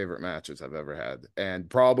of my favorite matches I've ever had, and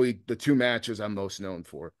probably the two matches I'm most known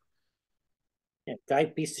for. Yeah, guy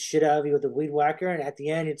beats the shit out of you with a weed whacker, and at the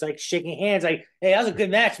end, it's like shaking hands, like, "Hey, that was a good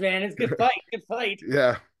match, man. It's a good fight, good fight."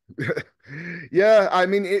 Yeah. Yeah, I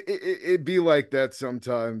mean it'd be like that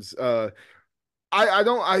sometimes. I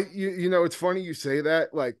don't it's funny you say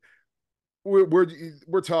that. Like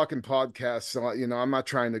we're talking podcasts, so I'm not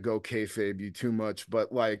trying to go kayfabe you too much,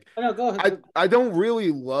 but like Oh, no, go I ahead. I don't really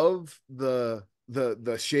love the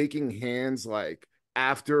shaking hands like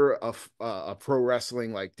after a pro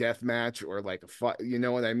wrestling like death match or like a fight, you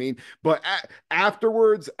know what I mean? But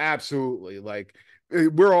afterwards, absolutely. Like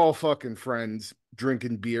we're all fucking friends,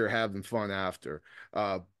 drinking beer, having fun after.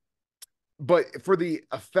 Uh, but for the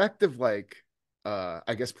effect of like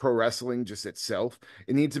I guess pro wrestling just itself,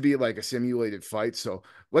 it needs to be like a simulated fight. So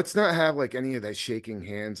let's not have like any of that shaking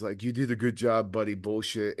hands, like you did a good job, buddy,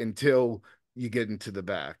 bullshit until you get into the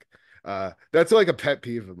back. That's like a pet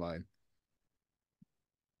peeve of mine.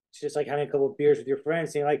 It's just like having a couple of beers with your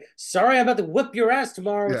friends, saying like, "Sorry, I'm about to whip your ass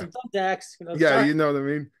tomorrow with Yeah. some thumbtacks." Yeah, Sorry. you know what I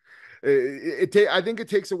mean? I think it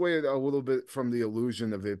takes away a little bit from the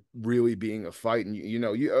illusion of it really being a fight, and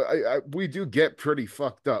we do get pretty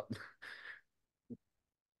fucked up.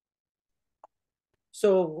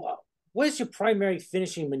 So, what is your primary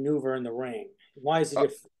finishing maneuver in the ring? Why is it Uh,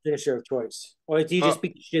 your finisher of choice, or do you uh, just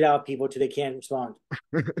beat the shit out of people till they can't respond?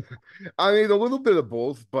 I mean, a little bit of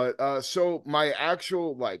both, but so my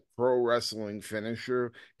actual like pro wrestling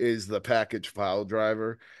finisher is the package pile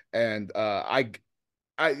driver, and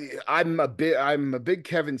I'm a big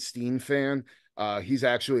Kevin Steen fan. He's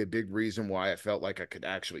actually a big reason why I felt like I could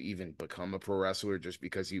actually even become a pro wrestler, just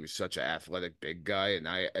because he was such an athletic big guy, and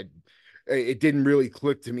it didn't really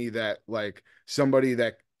click to me that like somebody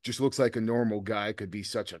that just looks like a normal guy could be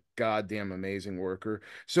such a goddamn amazing worker.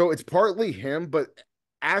 So it's partly him, but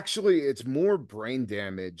actually it's more brain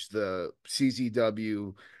damage. The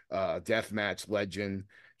CZW deathmatch legend.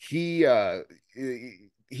 He uh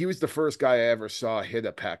he was the first guy I ever saw hit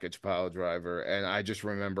a package pile driver, and I just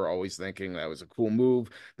remember always thinking that was a cool move.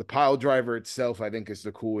 The pile driver itself, I think, is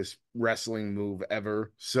the coolest wrestling move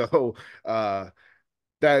ever. So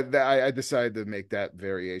that I decided to make that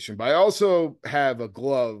variation. But I also have a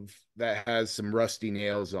glove that has some rusty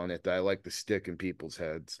nails on it that I like to stick in people's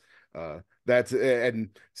heads. That's and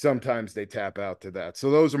sometimes they tap out to that.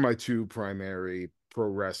 So those are my two primary pro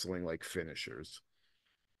wrestling like finishers.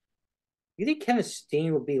 You think Kevin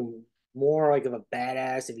Steen would be more like of a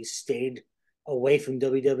badass if he stayed away from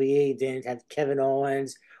WWE, didn't have Kevin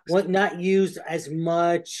Owens, what not used as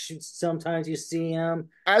much? Sometimes you see him.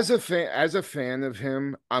 As a fan of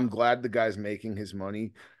him, I'm glad the guy's making his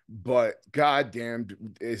money, but goddamn,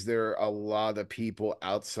 is there a lot of people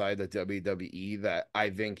outside of WWE that I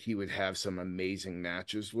think he would have some amazing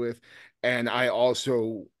matches with. And I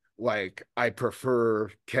also I prefer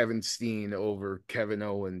Kevin Steen over Kevin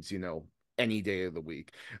Owens, any day of the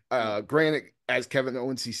week. Granted, as Kevin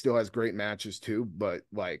Owens, he still has great matches too, but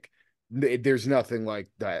there's nothing like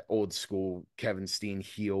that old school Kevin Steen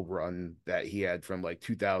heel run that he had from like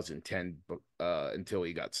 2010 until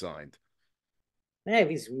he got signed. Man, if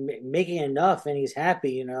he's making enough and he's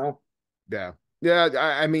happy. Yeah. Yeah,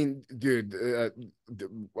 I mean, dude,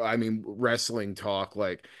 I mean, wrestling talk,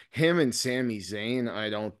 like him and Sami Zayn, I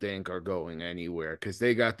don't think are going anywhere because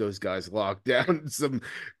they got those guys locked down. Some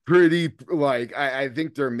pretty, I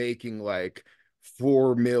think they're making like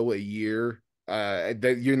 4 mil a year.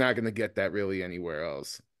 That you're not going to get that really anywhere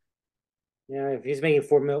else. If he's making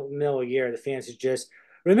 4 mil a year, the fans is just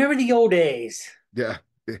remember the old days. Yeah.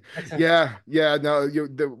 That's a, Yeah. No,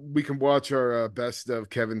 we can watch our best of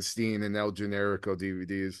Kevin Steen and El Generico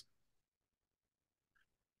DVDs.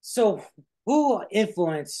 so who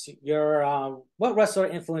influenced your what wrestler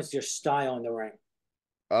influenced your style in the ring?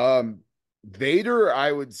 Um, Vader,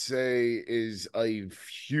 I would say, is a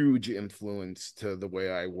huge influence to the way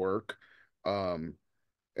I work. Um,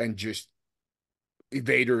 and just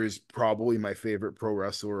Vader is probably my favorite pro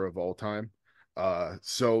wrestler of all time.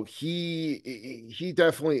 So he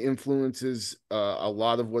definitely influences a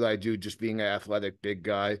lot of what I do, just being an athletic big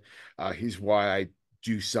guy. He's why I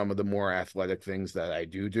do some of the more athletic things that I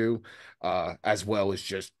do, as well as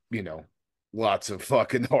just, lots of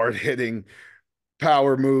fucking hard hitting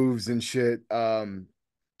power moves and shit.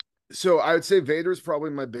 So I would say Vader's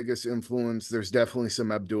probably my biggest influence. There's definitely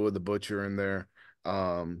some Abdullah the Butcher in there.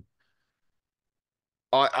 Um,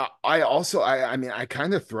 I also I mean I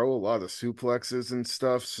kind of throw a lot of suplexes and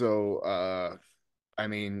stuff, so I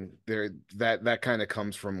mean there that kind of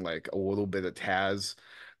comes from like a little bit of Taz.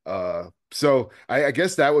 So I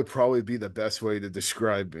guess that would probably be the best way to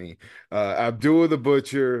describe me. Abdullah the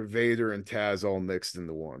Butcher, Vader, and Taz all mixed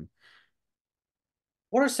into one.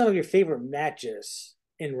 What are some of your favorite matches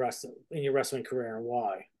in your wrestling career and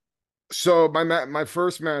why? So my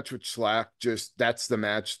first match with Slack, just that's the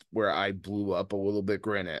match where I blew up a little bit.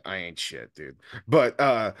 Granted, I ain't shit, dude. But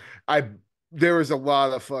I there was a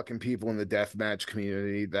lot of fucking people in the deathmatch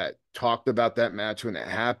community that talked about that match when it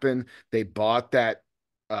happened. They bought that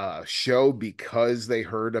show because they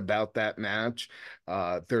heard about that match.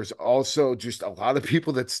 There's also just a lot of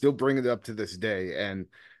people that still bring it up to this day, and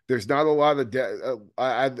there's not a lot of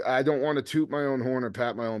I don't want to toot my own horn or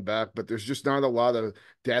pat my own back, but there's just not a lot of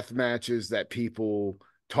death matches that people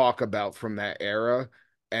talk about from that era.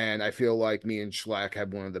 And I feel like me and Schlack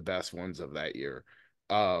had one of the best ones of that year.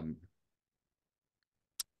 Um,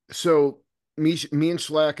 so me and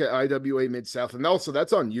Schlack at IWA Mid South, and also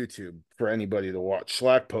that's on YouTube for anybody to watch.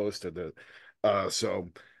 Schlack posted it. So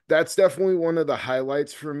that's definitely one of the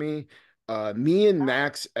highlights for me. Me and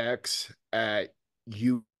Max X at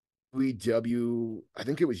UEW, I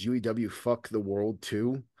think it was UEW Fuck the World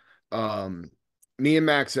too. Um, Me and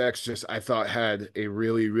Max X just I thought had a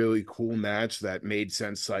really, really cool match that made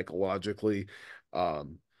sense psychologically.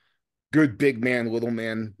 Um, Good big man, little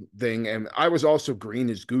man thing. And I was also green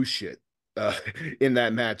as goose shit uh, in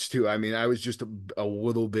that match too. I mean, I was just a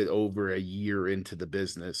little bit over a year into the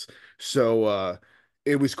business. So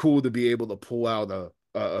it was cool to be able to pull out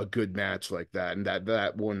a good match like that. And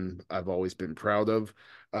that one I've always been proud of.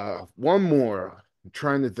 One more. I'm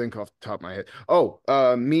trying to think off the top of my head. Oh,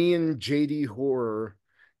 me and JD Horror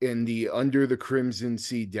in the Under the Crimson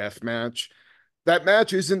Sea death match. That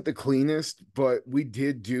match isn't the cleanest, but we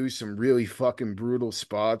did do some really fucking brutal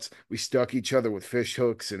spots. We stuck each other with fish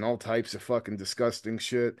hooks and all types of fucking disgusting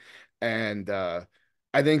shit. And I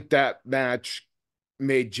think that match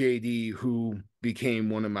made JD, who became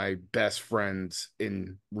one of my best friends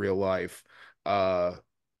in real life, uh,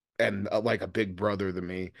 and like a big brother to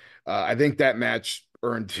me. I think that match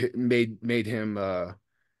made him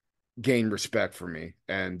gain respect for me,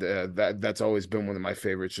 and that's always been one of my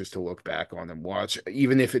favorites, just to look back on and watch,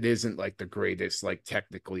 even if it isn't like the greatest, like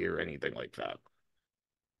technically or anything like that.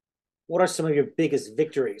 What are some of your biggest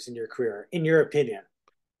victories in your career, in your opinion?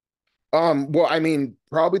 Well, I mean,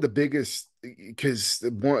 probably the biggest, because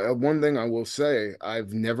one thing I will say,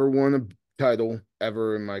 I've never won a title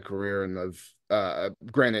ever in my career, and I've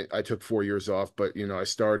granted I took 4 years off, but I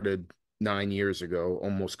started 9 years ago,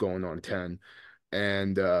 almost going on 10.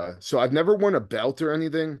 And so I've never won a belt or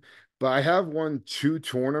anything, but I have won two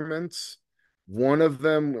tournaments. One of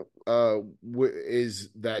them is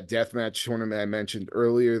that deathmatch tournament I mentioned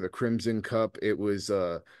earlier, the Crimson Cup. It was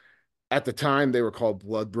at the time they were called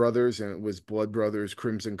Blood Brothers, and it was Blood Brothers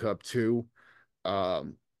Crimson Cup 2.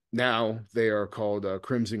 Um, Now they are called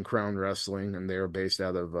Crimson Crown Wrestling, and they are based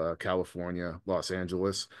out of California, Los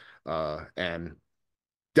Angeles. And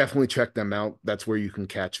definitely check them out. That's where you can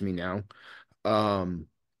catch me now. Um,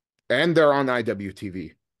 and they're on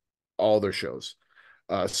IWTV, all their shows.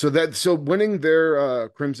 So winning their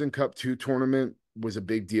Crimson Cup 2 tournament was a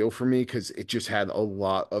big deal for me because it just had a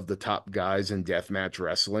lot of the top guys in deathmatch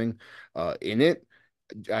wrestling in it.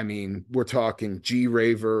 I mean, we're talking G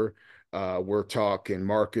Raver, we're talking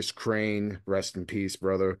Marcus Crane, rest in peace,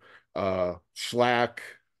 brother. Schlack,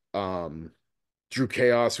 um, Drew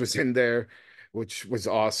Chaos was in there, which was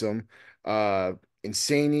awesome. Uh,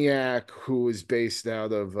 Insaniac, who is based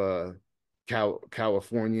out of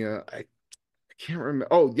California. I can't remember.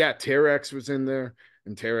 Oh, yeah, Terex was in there,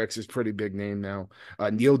 and Terex is pretty big name now.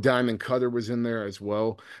 Neil Diamond Cutter was in there as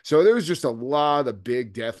well. So there was just a lot of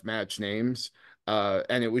big death match names,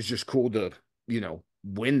 and it was just cool to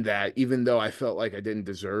win that, even though I felt like I didn't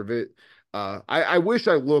deserve it. I wish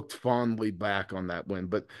I looked fondly back on that win,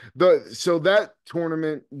 but that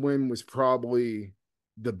tournament win was probably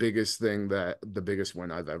the biggest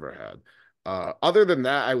win I've ever had. Other than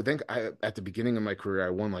that, I would think at the beginning of my career,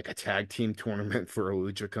 I won like a tag team tournament for a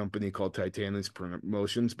lucha company called Titanic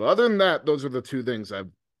Promotions. But other than that, those are the two things the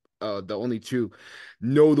only two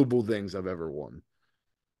notable things I've ever won.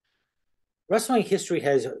 Wrestling history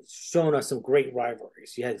has shown us some great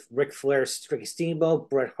rivalries. You had Ric Flair, Ricky Steamboat,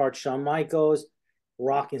 Bret Hart, Shawn Michaels,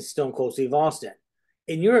 Rock and Stone Cold Steve Austin.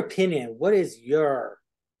 In your opinion, what is your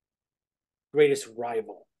greatest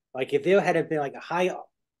rival? Like if there had been like a high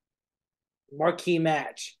marquee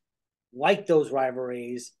match, like those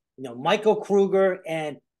rivalries, Michael Krueger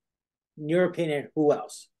and in your opinion, who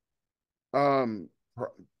else? Um,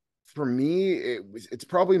 for me, it's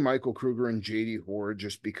probably Michael Krueger and JD Horde,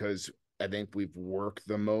 just because I think we've worked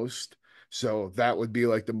the most. So that would be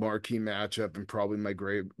like the marquee matchup and probably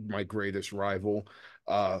my greatest rival.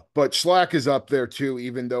 But Schlack is up there too,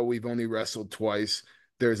 even though we've only wrestled twice.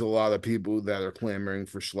 There's a lot of people that are clamoring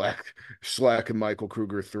for Schlack and Michael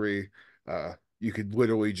Krueger 3. You could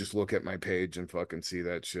literally just look at my page and fucking see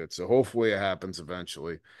that shit. So hopefully it happens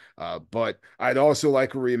eventually. But I'd also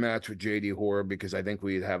like a rematch with JD Horror, because I think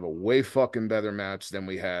we'd have a way fucking better match than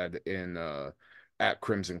we had in at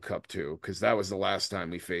Crimson Cup 2, because that was the last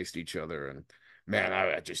time we faced each other. And man,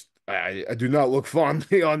 I do not look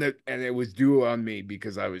fondly on it, and it was due on me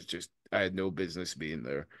because I had no business being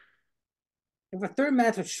there. If a third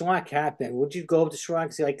match with Schlock happened, would you go up to Schlock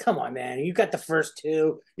and say, like, come on, man, you got the first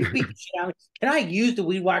two. You beat the shit out. Can I use the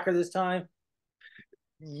weed whacker this time?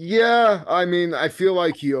 Yeah, I mean, I feel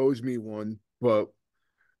like he owes me one, but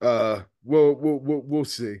we'll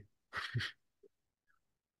see.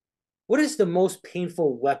 What is the most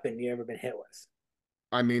painful weapon you ever been hit with?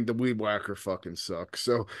 I mean, the weed whacker fucking sucks.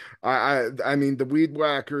 So I mean, the weed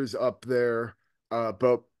whacker's up there.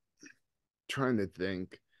 But trying to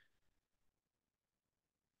think.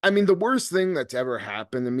 I mean, the worst thing that's ever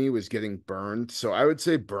happened to me was getting burned. So I would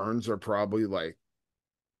say burns are probably like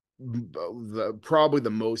the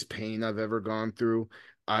most pain I've ever gone through.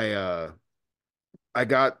 I uh I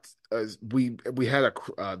got we had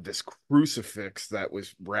this crucifix that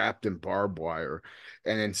was wrapped in barbed wire,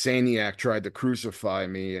 and Insaniac tried to crucify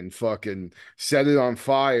me and fucking set it on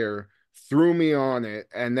fire, threw me on it,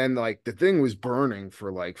 and then like the thing was burning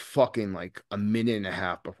for like fucking like a minute and a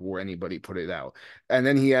half before anybody put it out. And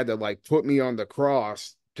then he had to like put me on the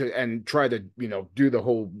cross to and try to do the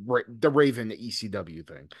whole the Raven ECW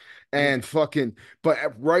thing, and fucking. But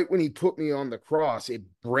right when he put me on the cross, it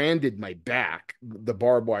branded my back, the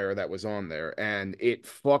barbed wire that was on there, and it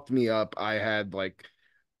fucked me up. I had like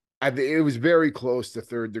it was very close to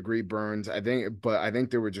third degree burns, I think, but I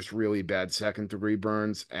think they were just really bad second degree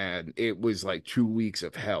burns, and it was like 2 weeks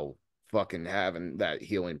of hell fucking having that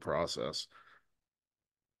healing process.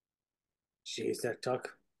 Jeez, that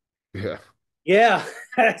took. Yeah. Yeah.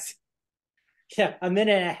 Yeah, a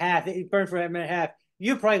minute and a half. It burned for a minute and a half.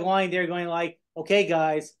 You're probably lying there going like, okay,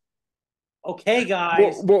 guys. Okay,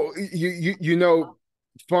 guys. Well,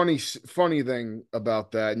 funny thing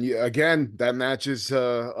about that, and again, that match is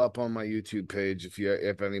up on my YouTube page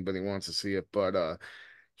if anybody wants to see it. But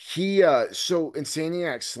he so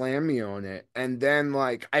Insaniac slammed me on it, and then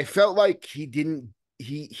like I felt like he didn't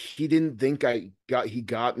think he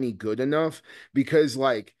got me good enough because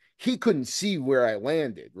like he couldn't see where I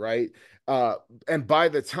landed, right? uh and by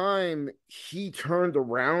the time he turned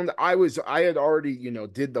around, I had already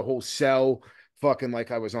did the whole cell fucking like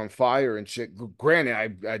I was on fire and shit. Granted,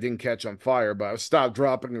 I didn't catch on fire, but I stopped,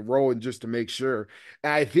 dropping, and rolling just to make sure.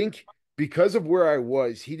 And I think because of where I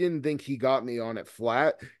was, he didn't think he got me on it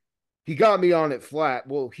flat. He got me on it flat.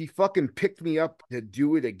 Well, he fucking picked me up to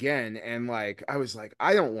do it again. And like, I was like,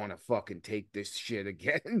 I don't want to fucking take this shit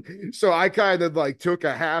again. So I kind of like took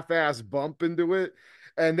a half-ass bump into it.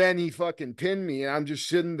 And then he fucking pinned me. And I'm just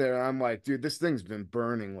sitting there. I'm like, dude, this thing's been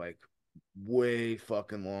burning like way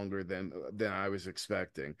fucking longer than I was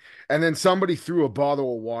expecting. And then somebody threw a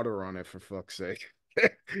bottle of water on it, for fuck's sake.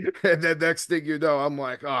 And then next thing you know, I'm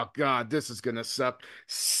like, oh God, this is gonna suck.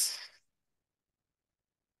 So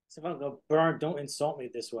if I'm gonna burn, don't insult me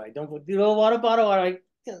this way. Don't do a water bottle. All right.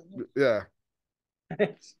 Yeah,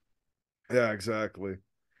 yeah, exactly.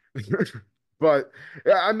 But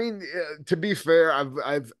yeah, I mean, to be fair,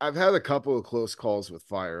 I've had a couple of close calls with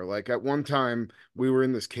fire. Like at one time, we were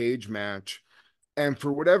in this cage match, and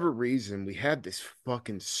for whatever reason, we had this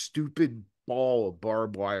fucking stupid ball of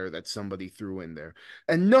barbed wire that somebody threw in there.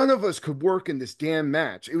 And none of us could work in this damn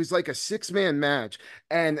match. It was like a 6-man match.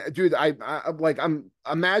 And dude, I'm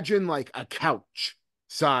imagine like a couch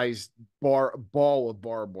sized ball of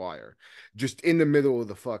barbed wire just in the middle of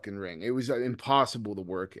the fucking ring. It was impossible to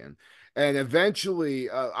work in. And eventually,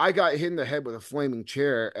 I got hit in the head with a flaming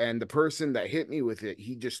chair, and the person that hit me with it,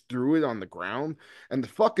 he just threw it on the ground, and the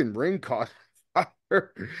fucking ring caught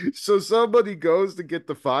fire. So somebody goes to get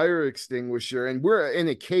the fire extinguisher, and we're in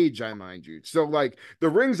a cage, I mind you. So like the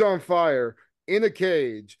ring's on fire in a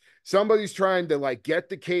cage. Somebody's trying to like get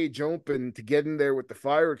the cage open to get in there with the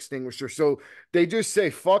fire extinguisher. So they just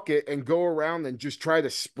say fuck it and go around and just try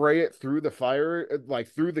to spray it through the fire, like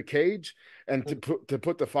through the cage, and to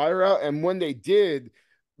put the fire out. And when they did,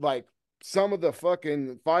 like some of the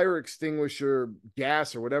fucking fire extinguisher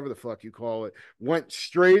gas or whatever the fuck you call it went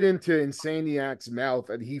straight into Insaniac's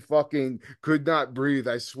mouth, and he fucking could not breathe.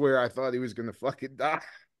 I swear, I thought he was gonna fucking die.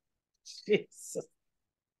 Jesus.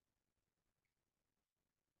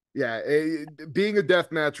 Yeah, being a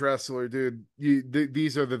deathmatch wrestler, dude,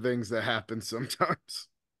 these are the things that happen sometimes.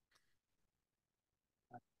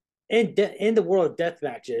 In the world of death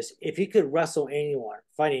matches, if you could wrestle anyone,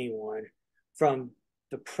 fight anyone from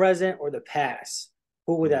the present or the past,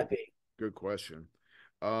 who would that be? Good question.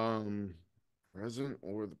 Um, Present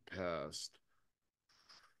or the past?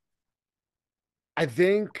 I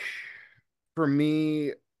think for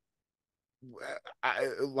me,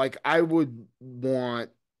 I would want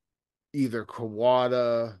either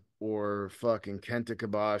Kawada or fucking Kenta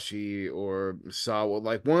Kobashi or Sawa,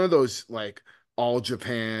 like one of those like all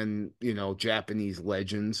Japan, Japanese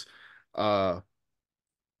legends. But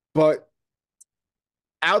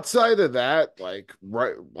outside of that, like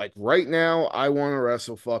right now, I want to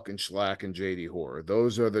wrestle fucking Schlack and JD Horror.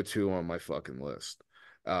 Those are the two on my fucking list.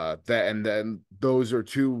 That and then those are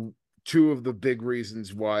two of the big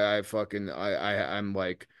reasons why I'm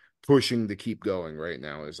like pushing to keep going right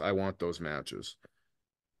now is I want those matches.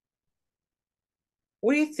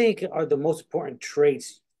 What do you think are the most important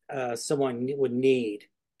traits someone would need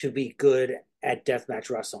to be good at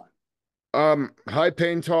deathmatch wrestling? High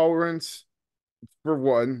pain tolerance for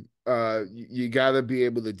one. You got to be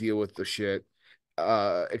able to deal with the shit.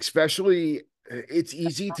 Especially it's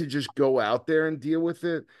easy to just go out there and deal with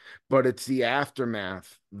it, but it's the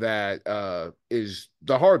aftermath that is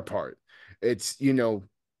the hard part. It's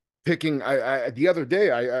picking. I the other day,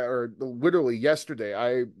 or literally yesterday,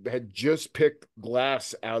 I had just picked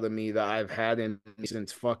glass out of me that I've had in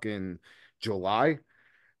since fucking July.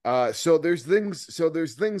 So there's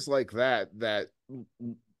things like that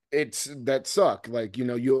it's that suck. Like,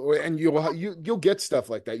 you'll get stuff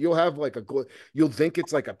like that. You'll have like you'll think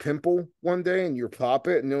it's like a pimple one day and you'll pop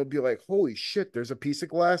it and it'll be like, holy shit, there's a piece of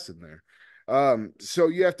glass in there. So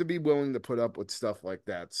you have to be willing to put up with stuff like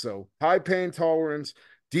that. So high pain tolerance,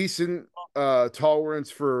 decent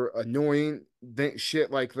tolerance for annoying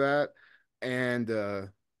shit like that, and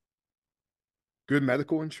good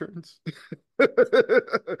medical insurance.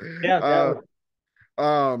 Yeah, uh definitely.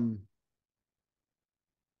 um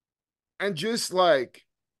and just like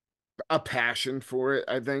a passion for it,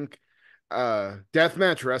 I think.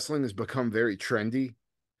 Deathmatch wrestling has become very trendy,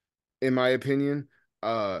 in my opinion.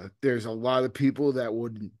 There's a lot of people that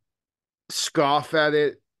would scoff at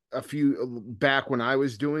it a few back when I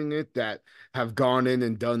was doing it that have gone in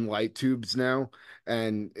and done light tubes now.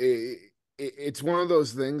 And it's one of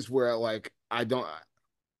those things where like I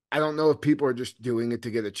don't know if people are just doing it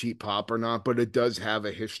to get a cheap pop or not, but it does have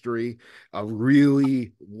a history, a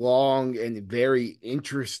really long and very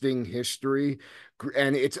interesting history.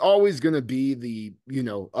 And it's always going to be the,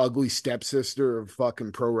 ugly stepsister of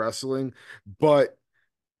fucking pro wrestling, but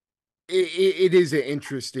it is an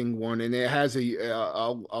interesting one. And it has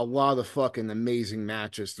a lot of fucking amazing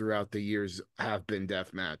matches throughout the years have been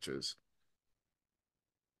death matches.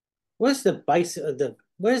 What is the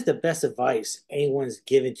best advice anyone's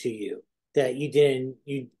given to you that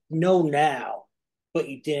you know now, but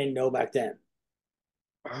you didn't know back then?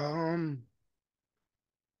 Um,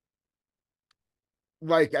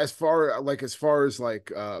 like as far as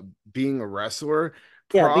like being a wrestler,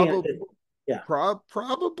 Yeah, probably yeah,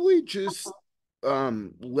 probably just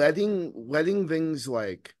letting things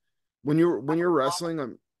like when you're wrestling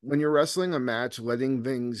a match, letting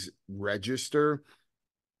things register.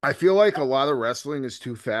 I feel like a lot of wrestling is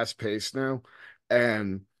too fast paced now.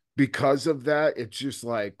 And because of that, it's just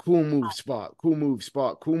like cool move spot, cool move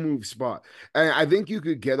spot, cool move spot. And I think you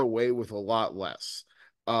could get away with a lot less.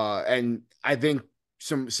 And I think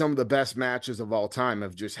some of the best matches of all time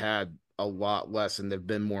have just had a lot less and they've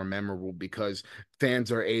been more memorable because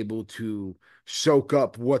fans are able to soak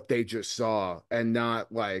up what they just saw and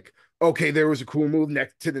not like, okay, there was a cool move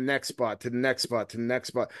next to the next spot, to the next spot, to the next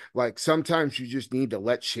spot. Like sometimes you just need to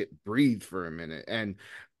let shit breathe for a minute. And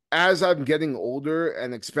as I'm getting older,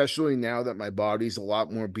 and especially now that my body's a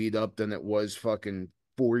lot more beat up than it was fucking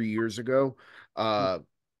 4 years ago, uh,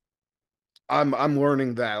 I'm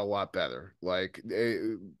learning that a lot better. Like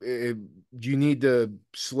you need to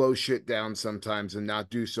slow shit down sometimes and not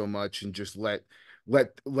do so much and just let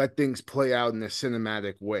things play out in a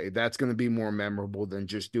cinematic way. That's going to be more memorable than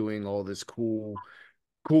just doing all this cool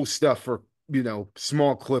stuff for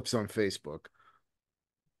small clips on Facebook.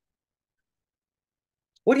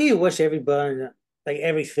 What do you wish everybody, like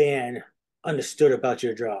every fan, understood about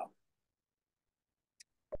your job?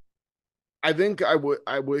 I think I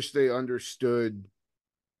wish they understood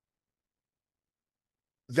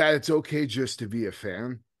that it's okay just to be a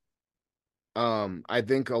fan. I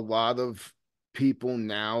think a lot of people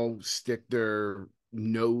now stick their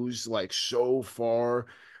nose like so far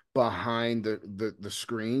behind the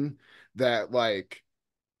screen that like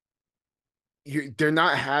they're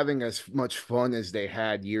not having as much fun as they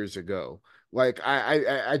had years ago. Like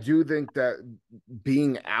I do think that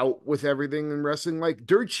being out with everything in wrestling, like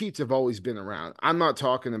dirt sheets have always been around. I'm not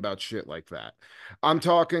talking about shit like that. I'm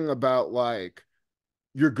talking about like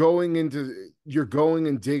you're going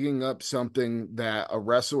and digging up something that a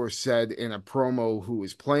wrestler said in a promo who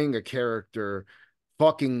is playing a character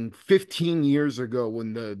fucking 15 years ago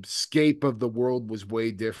when the scape of the world was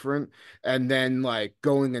way different and then like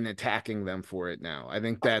going and attacking them for it now. I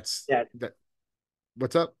think that's Yeah, that.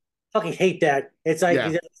 What's up? fucking hate that. It's like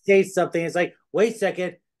Yeah. he says something. It's like, wait a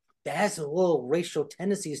second, that has a little racial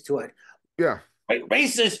tendencies to it. Yeah.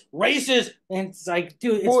 Racist, racist, and it's like,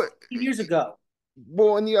 dude, it's Well, 15 years ago.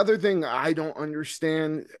 and the other thing I don't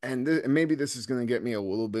understand, and maybe this is going to get me a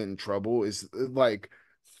little bit in trouble, is like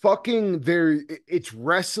fucking it's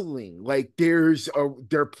wrestling. Like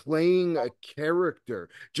they're playing a character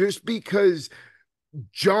just because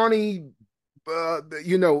Johnny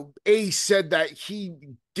Ace said that he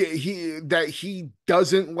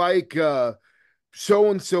doesn't like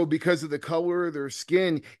so and so because of the color of their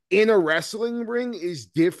skin in a wrestling ring is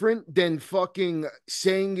different than fucking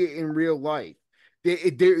saying it in real life.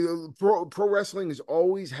 Pro wrestling has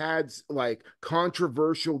always had like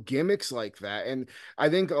controversial gimmicks like that, and I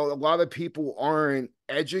think a lot of people aren't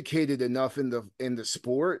educated enough in the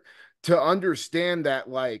sport to understand that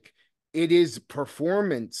like it is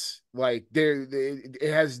performance. Like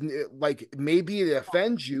it has like maybe it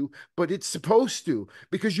offends you, but it's supposed to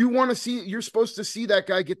because you're supposed to see that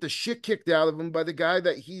guy get the shit kicked out of him by the guy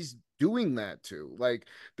that he's doing that to. Like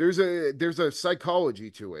there's a psychology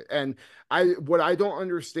to it. And what I don't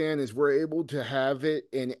understand is we're able to have it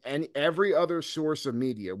in every other source of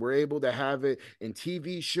media. We're able to have it in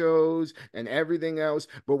TV shows and everything else,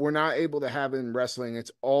 but we're not able to have it in wrestling.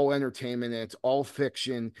 It's all entertainment, it's all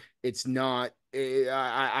fiction. It's not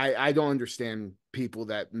I don't understand people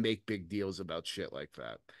that make big deals about shit like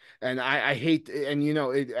that. And I hate, and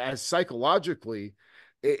as psychologically,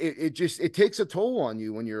 it just it takes a toll on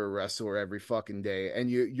you when you're a wrestler every fucking day, and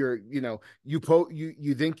you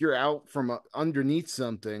think you're out from underneath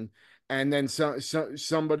something, and then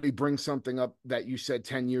somebody brings something up that you said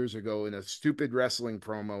 10 years ago in a stupid wrestling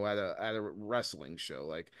promo at a wrestling show.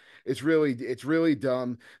 Like it's really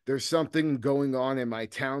dumb. There's something going on in my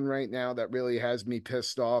town right now that really has me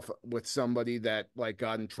pissed off with somebody that like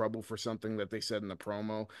got in trouble for something that they said in the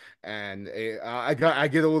promo, and I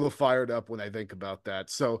get a little fired up when I think about that.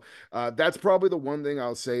 So that's probably the one thing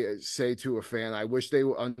I'll say to a fan. I wish they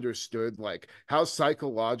understood like how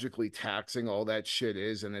psychologically taxing all that shit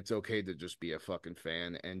is, and it's okay to just be a fucking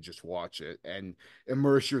fan and just watch it and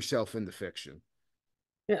immerse yourself in the fiction.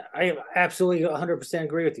 Yeah, I absolutely 100%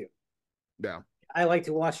 agree with you. Yeah. I like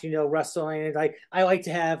to watch, wrestling. And I like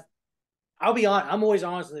to have. I'll be on. I'm always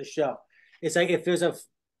honest on the show. It's like if there's a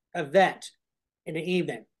event in the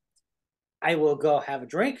evening, I will go have a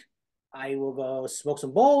drink. I will go smoke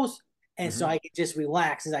some bowls, and so Mm-hmm. I can just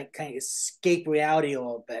relax and I kind of escape reality a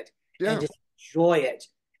little bit and Yeah. just enjoy it.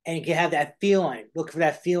 And you can have that feeling. Look for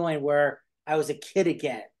that feeling where I was a kid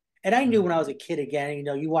again. And I knew Mm-hmm. when I was a kid again.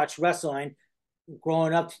 You watch wrestling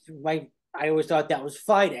growing up. I always thought that was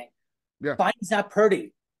fighting. Yeah. Fighting's not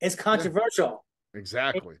pretty. It's Yeah. controversial.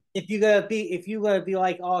 Exactly. If you gotta be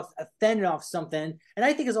like off offended off something, and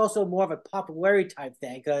I think it's also more of a popularity type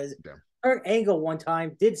thing because Yeah. Kurt Angle one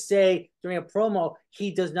time did say during a promo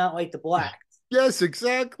he does not like the black, Yes,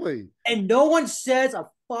 exactly. and no one says a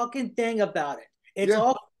fucking thing about it. It's Yeah.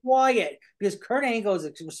 all quiet because Kurt Angle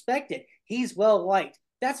is respected. He's well liked.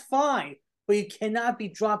 That's fine, but you cannot be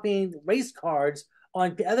dropping race cards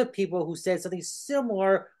on other people who said something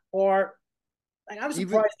similar or like I'm Even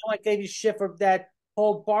surprised no one gave you shit for that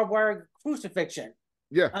whole barbed wire crucifixion.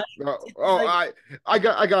 yeah. It's Oh, like I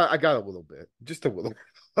got a little bit, just a little.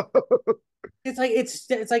 it's like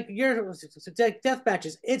it's like death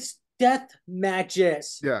matches. It's death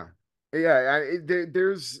matches. Yeah, yeah.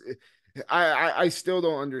 There's, I still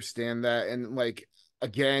don't understand that, and like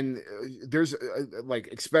again, there's like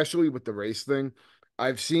especially with the race thing,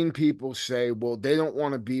 I've seen people say, well, they don't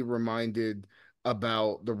want to be reminded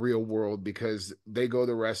about the real world because they go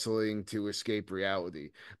to wrestling to escape reality.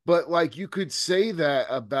 But like you could say that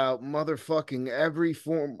about motherfucking every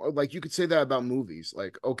form, like you could say that about movies.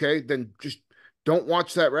 Like, okay, then just don't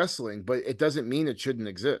watch that wrestling, but it doesn't mean it shouldn't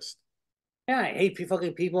exist. Yeah, I hate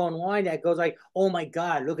fucking people online that goes like, "Oh my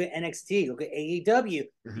god, look at NXT, look at AEW,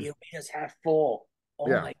 Mhm. the arena's half full. Oh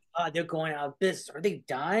Yeah. my god, they're going out of business. Are they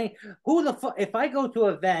dying? Who the fuck? If I go to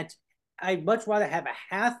an event, I'd much rather have a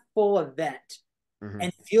half full event Hmm.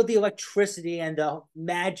 and feel the electricity and the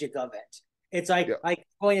magic of it. It's Yeah. like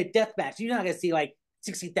going to death match. You're not gonna see like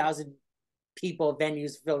 60,000 people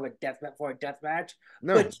venues filled with death for a death match,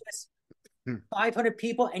 but No. just Hmm. 500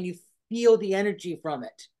 people and you feel the energy from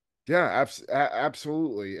it. Yeah,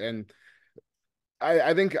 absolutely. And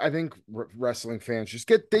I think wrestling fans just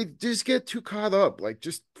get too caught up. Like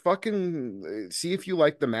just fucking see if you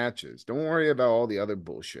like the matches. Don't worry about all the other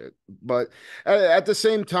bullshit. But at the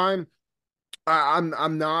same time,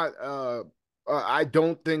 I'm not I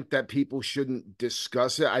don't think that people shouldn't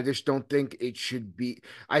discuss it. I just don't think it should be.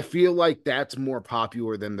 I feel like that's more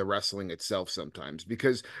popular than the wrestling itself sometimes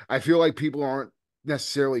because I feel like people aren't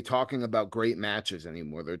necessarily talking about great matches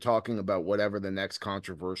anymore. They're talking about whatever the next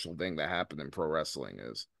controversial thing that happened in pro wrestling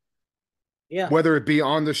is, Yeah. whether it be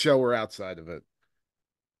on the show or outside of it.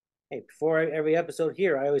 Hey, before every episode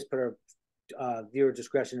here, I always put a viewer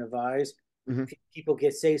discretion advised. Mhm. People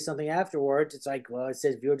get say something afterwards. It's like, well, it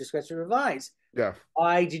says viewer discretion advised. Yeah,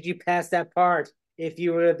 Why did you pass that part? If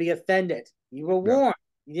you were to be offended, you were yeah, warned.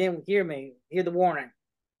 You didn't hear me. Hear the warning.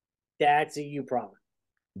 That's a you problem.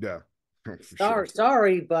 yeah, for sure.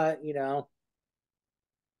 Sorry, but Yeah.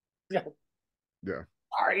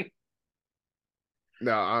 sorry.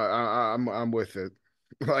 No, I'm with it.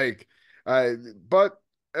 Like, I but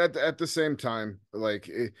at the same time, like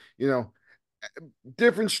you know,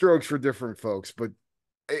 different strokes for different folks. But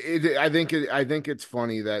I think it's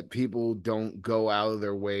funny that people don't go out of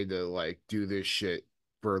their way to like do this shit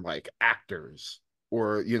for like actors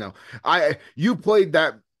or you played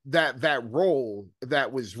that role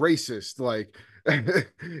that was racist. Like,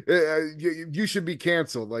 you should be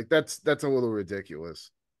canceled. Like that's a little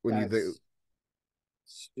ridiculous. when you think. That's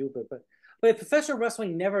stupid. But if professional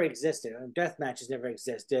wrestling never existed, or death matches never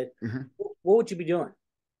existed, Mhm. what would you be doing?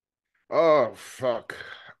 Oh fuck.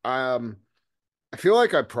 Um, I feel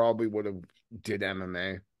like I probably would have did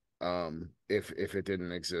MMA if it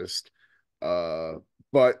didn't exist. Uh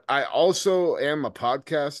but I also am a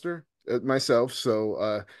podcaster myself,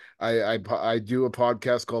 so I do a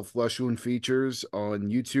podcast called Flesh Wound Features on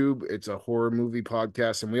YouTube. It's a horror movie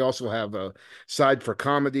podcast, and we also have a side for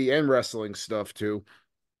comedy and wrestling stuff too.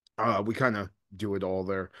 We kind of do it all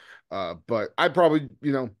there. But I'd probably,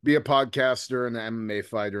 be a podcaster and an MMA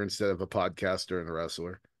fighter instead of a podcaster and a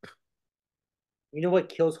wrestler. You know what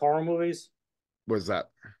kills horror movies? Was that?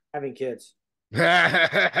 Having kids.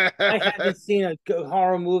 I haven't seen a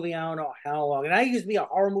horror movie. I don't know how long, and I used to be a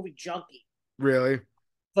horror movie junkie. Really?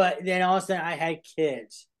 But then all of a sudden, I had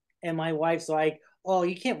kids, and my wife's like, "Oh,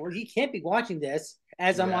 you can't be watching this."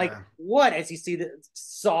 As I'm like, Yeah. "What?" As you see the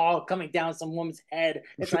saw coming down some woman's head,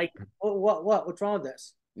 it's like, "Oh, what's wrong with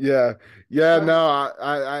this?" Yeah. Yeah, Oh,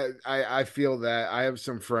 no, I feel that. I have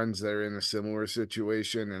some friends that are in a similar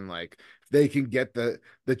situation, and like they can get the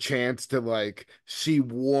chance to like see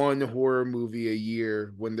one horror movie a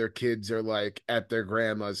year when their kids are like at their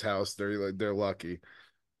grandma's house. They're lucky.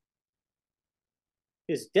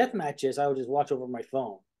 because death matches, I would just watch over my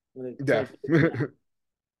phone when Yeah.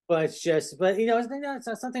 but it's just, but it's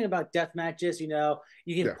not something about death matches. You can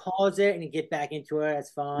Yeah. pause it and you get back into it. That's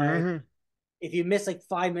fine. Hmm. If you miss like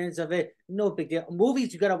 5 minutes of it, no big deal.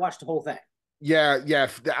 Movies, you got to watch the whole thing. Yeah, yeah,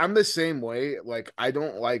 I'm the same way. Like, I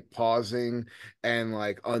don't like pausing and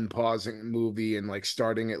like unpausing a movie and like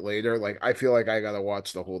starting it later. Like, I feel like I gotta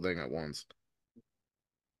watch the whole thing at once.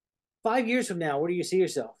 5 years from now, where do you see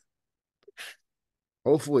yourself?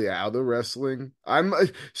 Hopefully, out of wrestling. I'm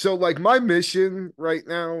so like my mission right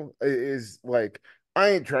now is like I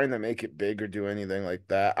ain't trying to make it big or do anything like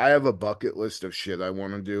that. I have a bucket list of shit I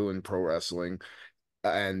want to do in pro wrestling,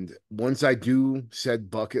 and once I do said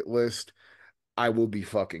bucket list, I will be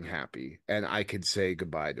fucking happy and I could say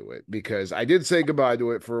goodbye to it because I did say goodbye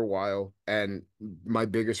to it for a while. And my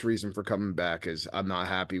biggest reason for coming back is I'm not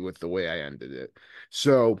happy with the way I ended it.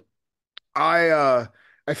 So I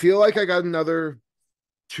feel like I got another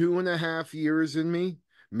 2.5 years in me,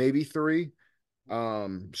 maybe three.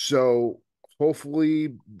 So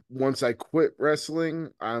hopefully once I quit wrestling,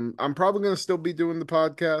 I'm probably gonna still be doing the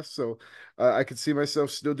podcast. So I could see myself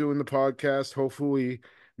still doing the podcast, hopefully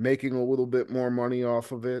making a little bit more money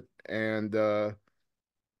off of it. And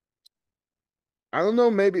I don't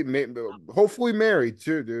know, maybe hopefully married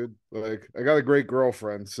too, dude. Like I got a great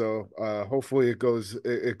girlfriend, so hopefully it goes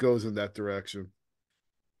in that direction.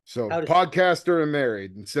 So How does podcaster and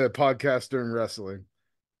married instead of podcaster and wrestling.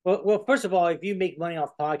 well, first of all, if you make money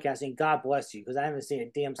off podcasting, God bless you, because I haven't seen a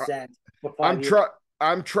damn cent for I'm 5 years. try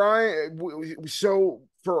I'm trying. So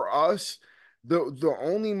for us, the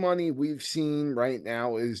only money we've seen right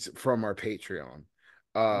now is from our Patreon.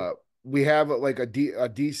 Uh, we have like a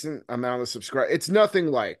decent amount of subscribe. It's nothing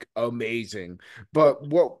like amazing, but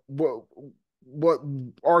what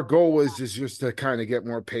our goal is just to kind of get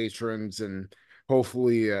more patrons and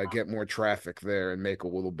hopefully get more traffic there and make a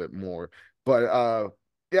little bit more. But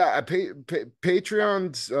yeah,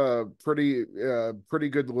 Patreon's pretty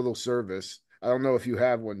good little service. I don't know if you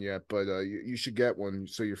have one yet, but you should get one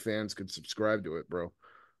so your fans could subscribe to it, bro.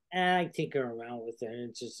 And I tinker around with it.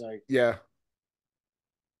 It's just like, Yeah,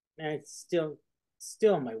 it's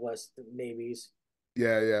still on my list of maybes.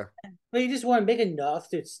 yeah, yeah, But you just want to make enough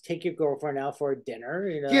to take your girlfriend out for a dinner.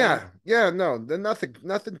 yeah, yeah. No, then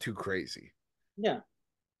nothing too crazy. Yeah,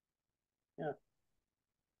 yeah.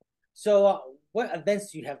 So, what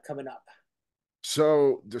events do you have coming up?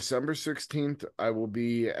 So December 16th, I will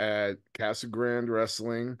be at Casa Grande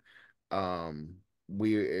Wrestling.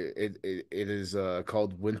 It is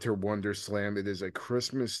called Winter Wonder Slam. It is a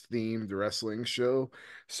Christmas themed wrestling show.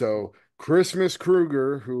 So Christmas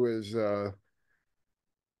Krueger, who is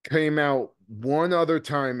came out one other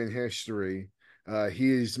time in history,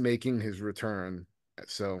 he is making his return.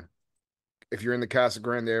 So if you're in the Casa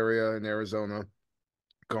Grande area in Arizona,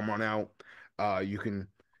 come on out. You can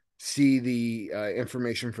see the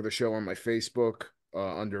information for the show on my Facebook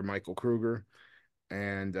under Michael Krueger.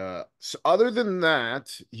 And so other than that,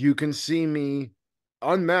 you can see me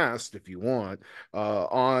unmasked if you want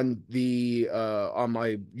on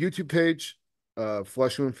my YouTube page,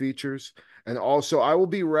 Flesh Wound Features, and also I will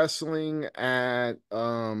be wrestling at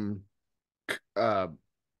uh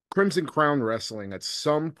Crimson Crown Wrestling at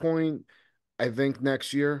some point. I think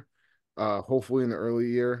next year, hopefully in the early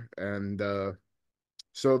year, and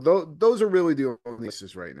so those are really the only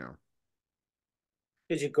places right now.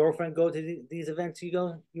 Does your girlfriend go to these events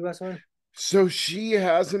you wrestle in? So she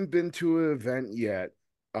hasn't been to an event yet.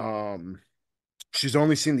 She's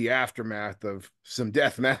only seen the aftermath of some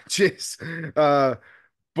death matches.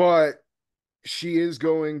 But she is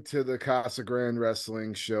going to the Casa Grande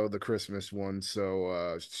wrestling show, the Christmas one.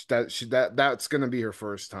 So that's gonna be her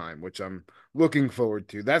first time, which I'm looking forward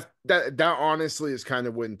to. That honestly is kind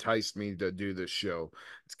of what enticed me to do this show.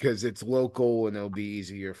 It's because it's local and it'll be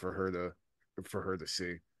easier for her to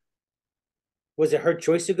see. Was it her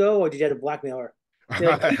choice to go, or did you have to blackmail her? Say,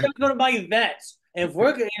 like, you don't go to my events, and if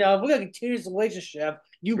we're gonna continue this relationship,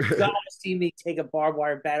 you gotta see me take a barbed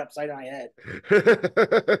wire bat upside my head.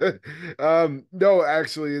 No,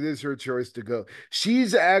 actually, it is her choice to go.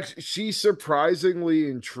 She's surprisingly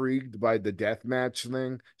intrigued by the death match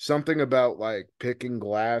thing. Something about like picking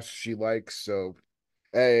glass she likes. So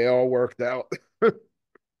hey, it all worked out.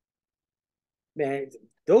 Man,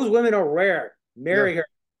 those women are rare. Marry Yeah,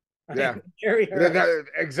 her. yeah. Marry her.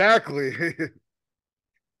 Exactly.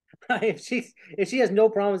 If she has no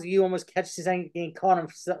problems, you almost catch this thing getting caught and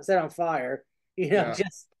set on fire. Yeah.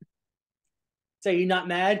 Just say you're not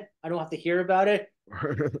mad. I don't have to hear about it.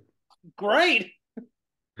 Great.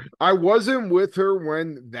 I wasn't with her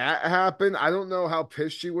when that happened. I don't know how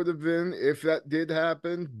pissed she would have been if that did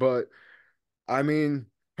happen, but I mean,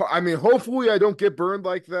 hopefully I don't get burned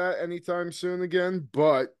like that anytime soon again.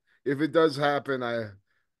 But if it does happen, I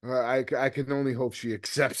can only hope she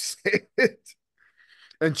accepts it,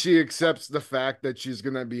 and she accepts the fact that she's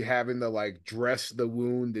gonna be having to like dress the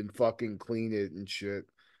wound and fucking clean it and shit.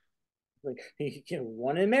 Like, you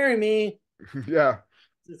want to marry me? Yeah.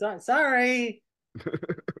 Sorry.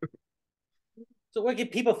 So where can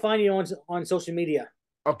people find you on social media?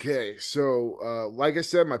 Okay, so like I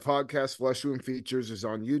said, my podcast Flesh Wound Features is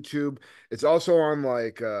on YouTube. It's also on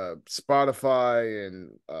like Spotify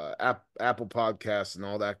and Apple Podcasts and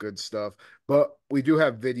all that good stuff. But we do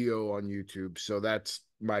have video on YouTube, so that's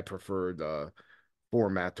my preferred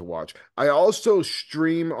format to watch. I also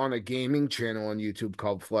stream on a gaming channel on YouTube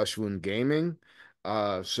called Flesh Wound Gaming.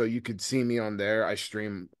 So you could see me on there. I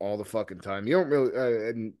stream all the fucking time. You don't really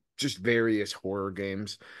and just various horror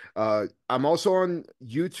games. I'm also on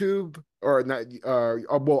YouTube or not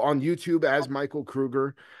well on YouTube as Michael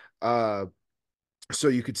Krueger. So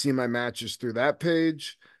you could see my matches through that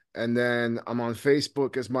page. And then I'm on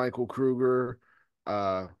Facebook as Michael Krueger.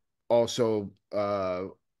 Also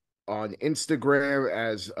on Instagram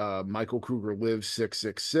as Michael Krueger Lives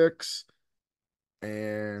 666.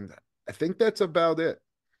 And I think that's about it.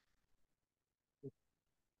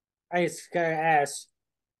 I just gotta ask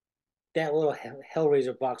that little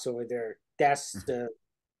Hellraiser box over there. That's the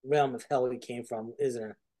realm of hell he came from,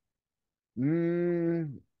 isn't it?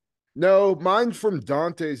 No, mine's from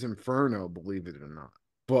Dante's Inferno, believe it or not.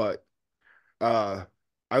 But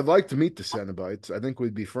I'd like to meet the Cenobites. I think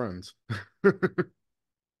we'd be friends.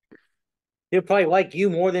 He'll probably like you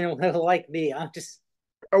more than he'll like me. I'm just.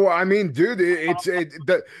 Oh, I mean, dude,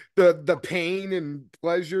 the pain and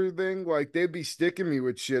pleasure thing, like they'd be sticking me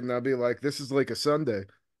with shit, and I'd be like, this is like a Sunday.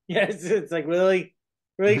 Yeah, it's like really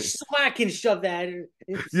slack and shove that.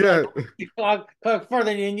 It's Yeah. like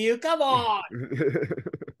further than you. Come on,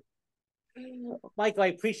 Michael. I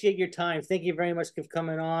appreciate your time. Thank you very much for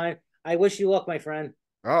coming on. I wish you luck, my friend.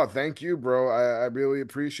 Oh, thank you, bro. I really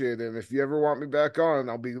appreciate it. And if you ever want me back on,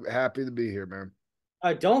 I'll be happy to be here, man.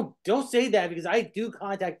 Don't say that because I do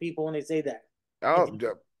contact people when they say that. Oh,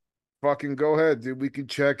 fucking go ahead, dude. We can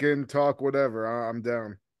check in, talk, whatever. I'm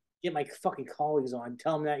down. Get my fucking colleagues on.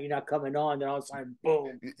 Tell them that you're not coming on. Then all of a sudden,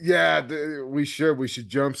 boom. Yeah, we should. We should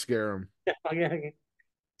jump scare them.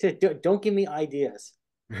 Don't give me ideas.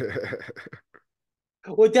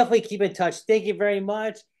 We'll definitely keep in touch. Thank you very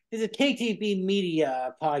much. This is KTB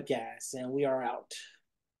Media Podcast, and we are out.